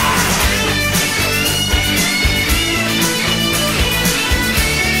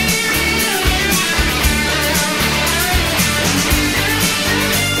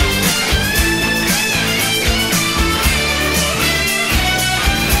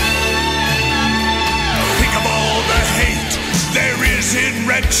 In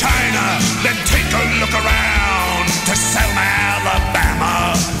Red China, then take a look around to Selma,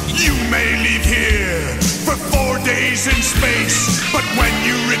 Alabama. You may leave here for 4 days in space, but when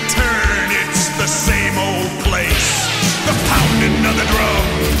you return, it's the same old place. The pounding of the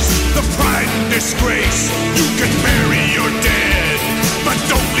drums, the pride and disgrace. You can bury your dead, but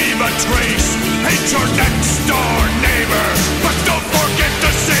don't leave a trace. Hate your next door neighbor, but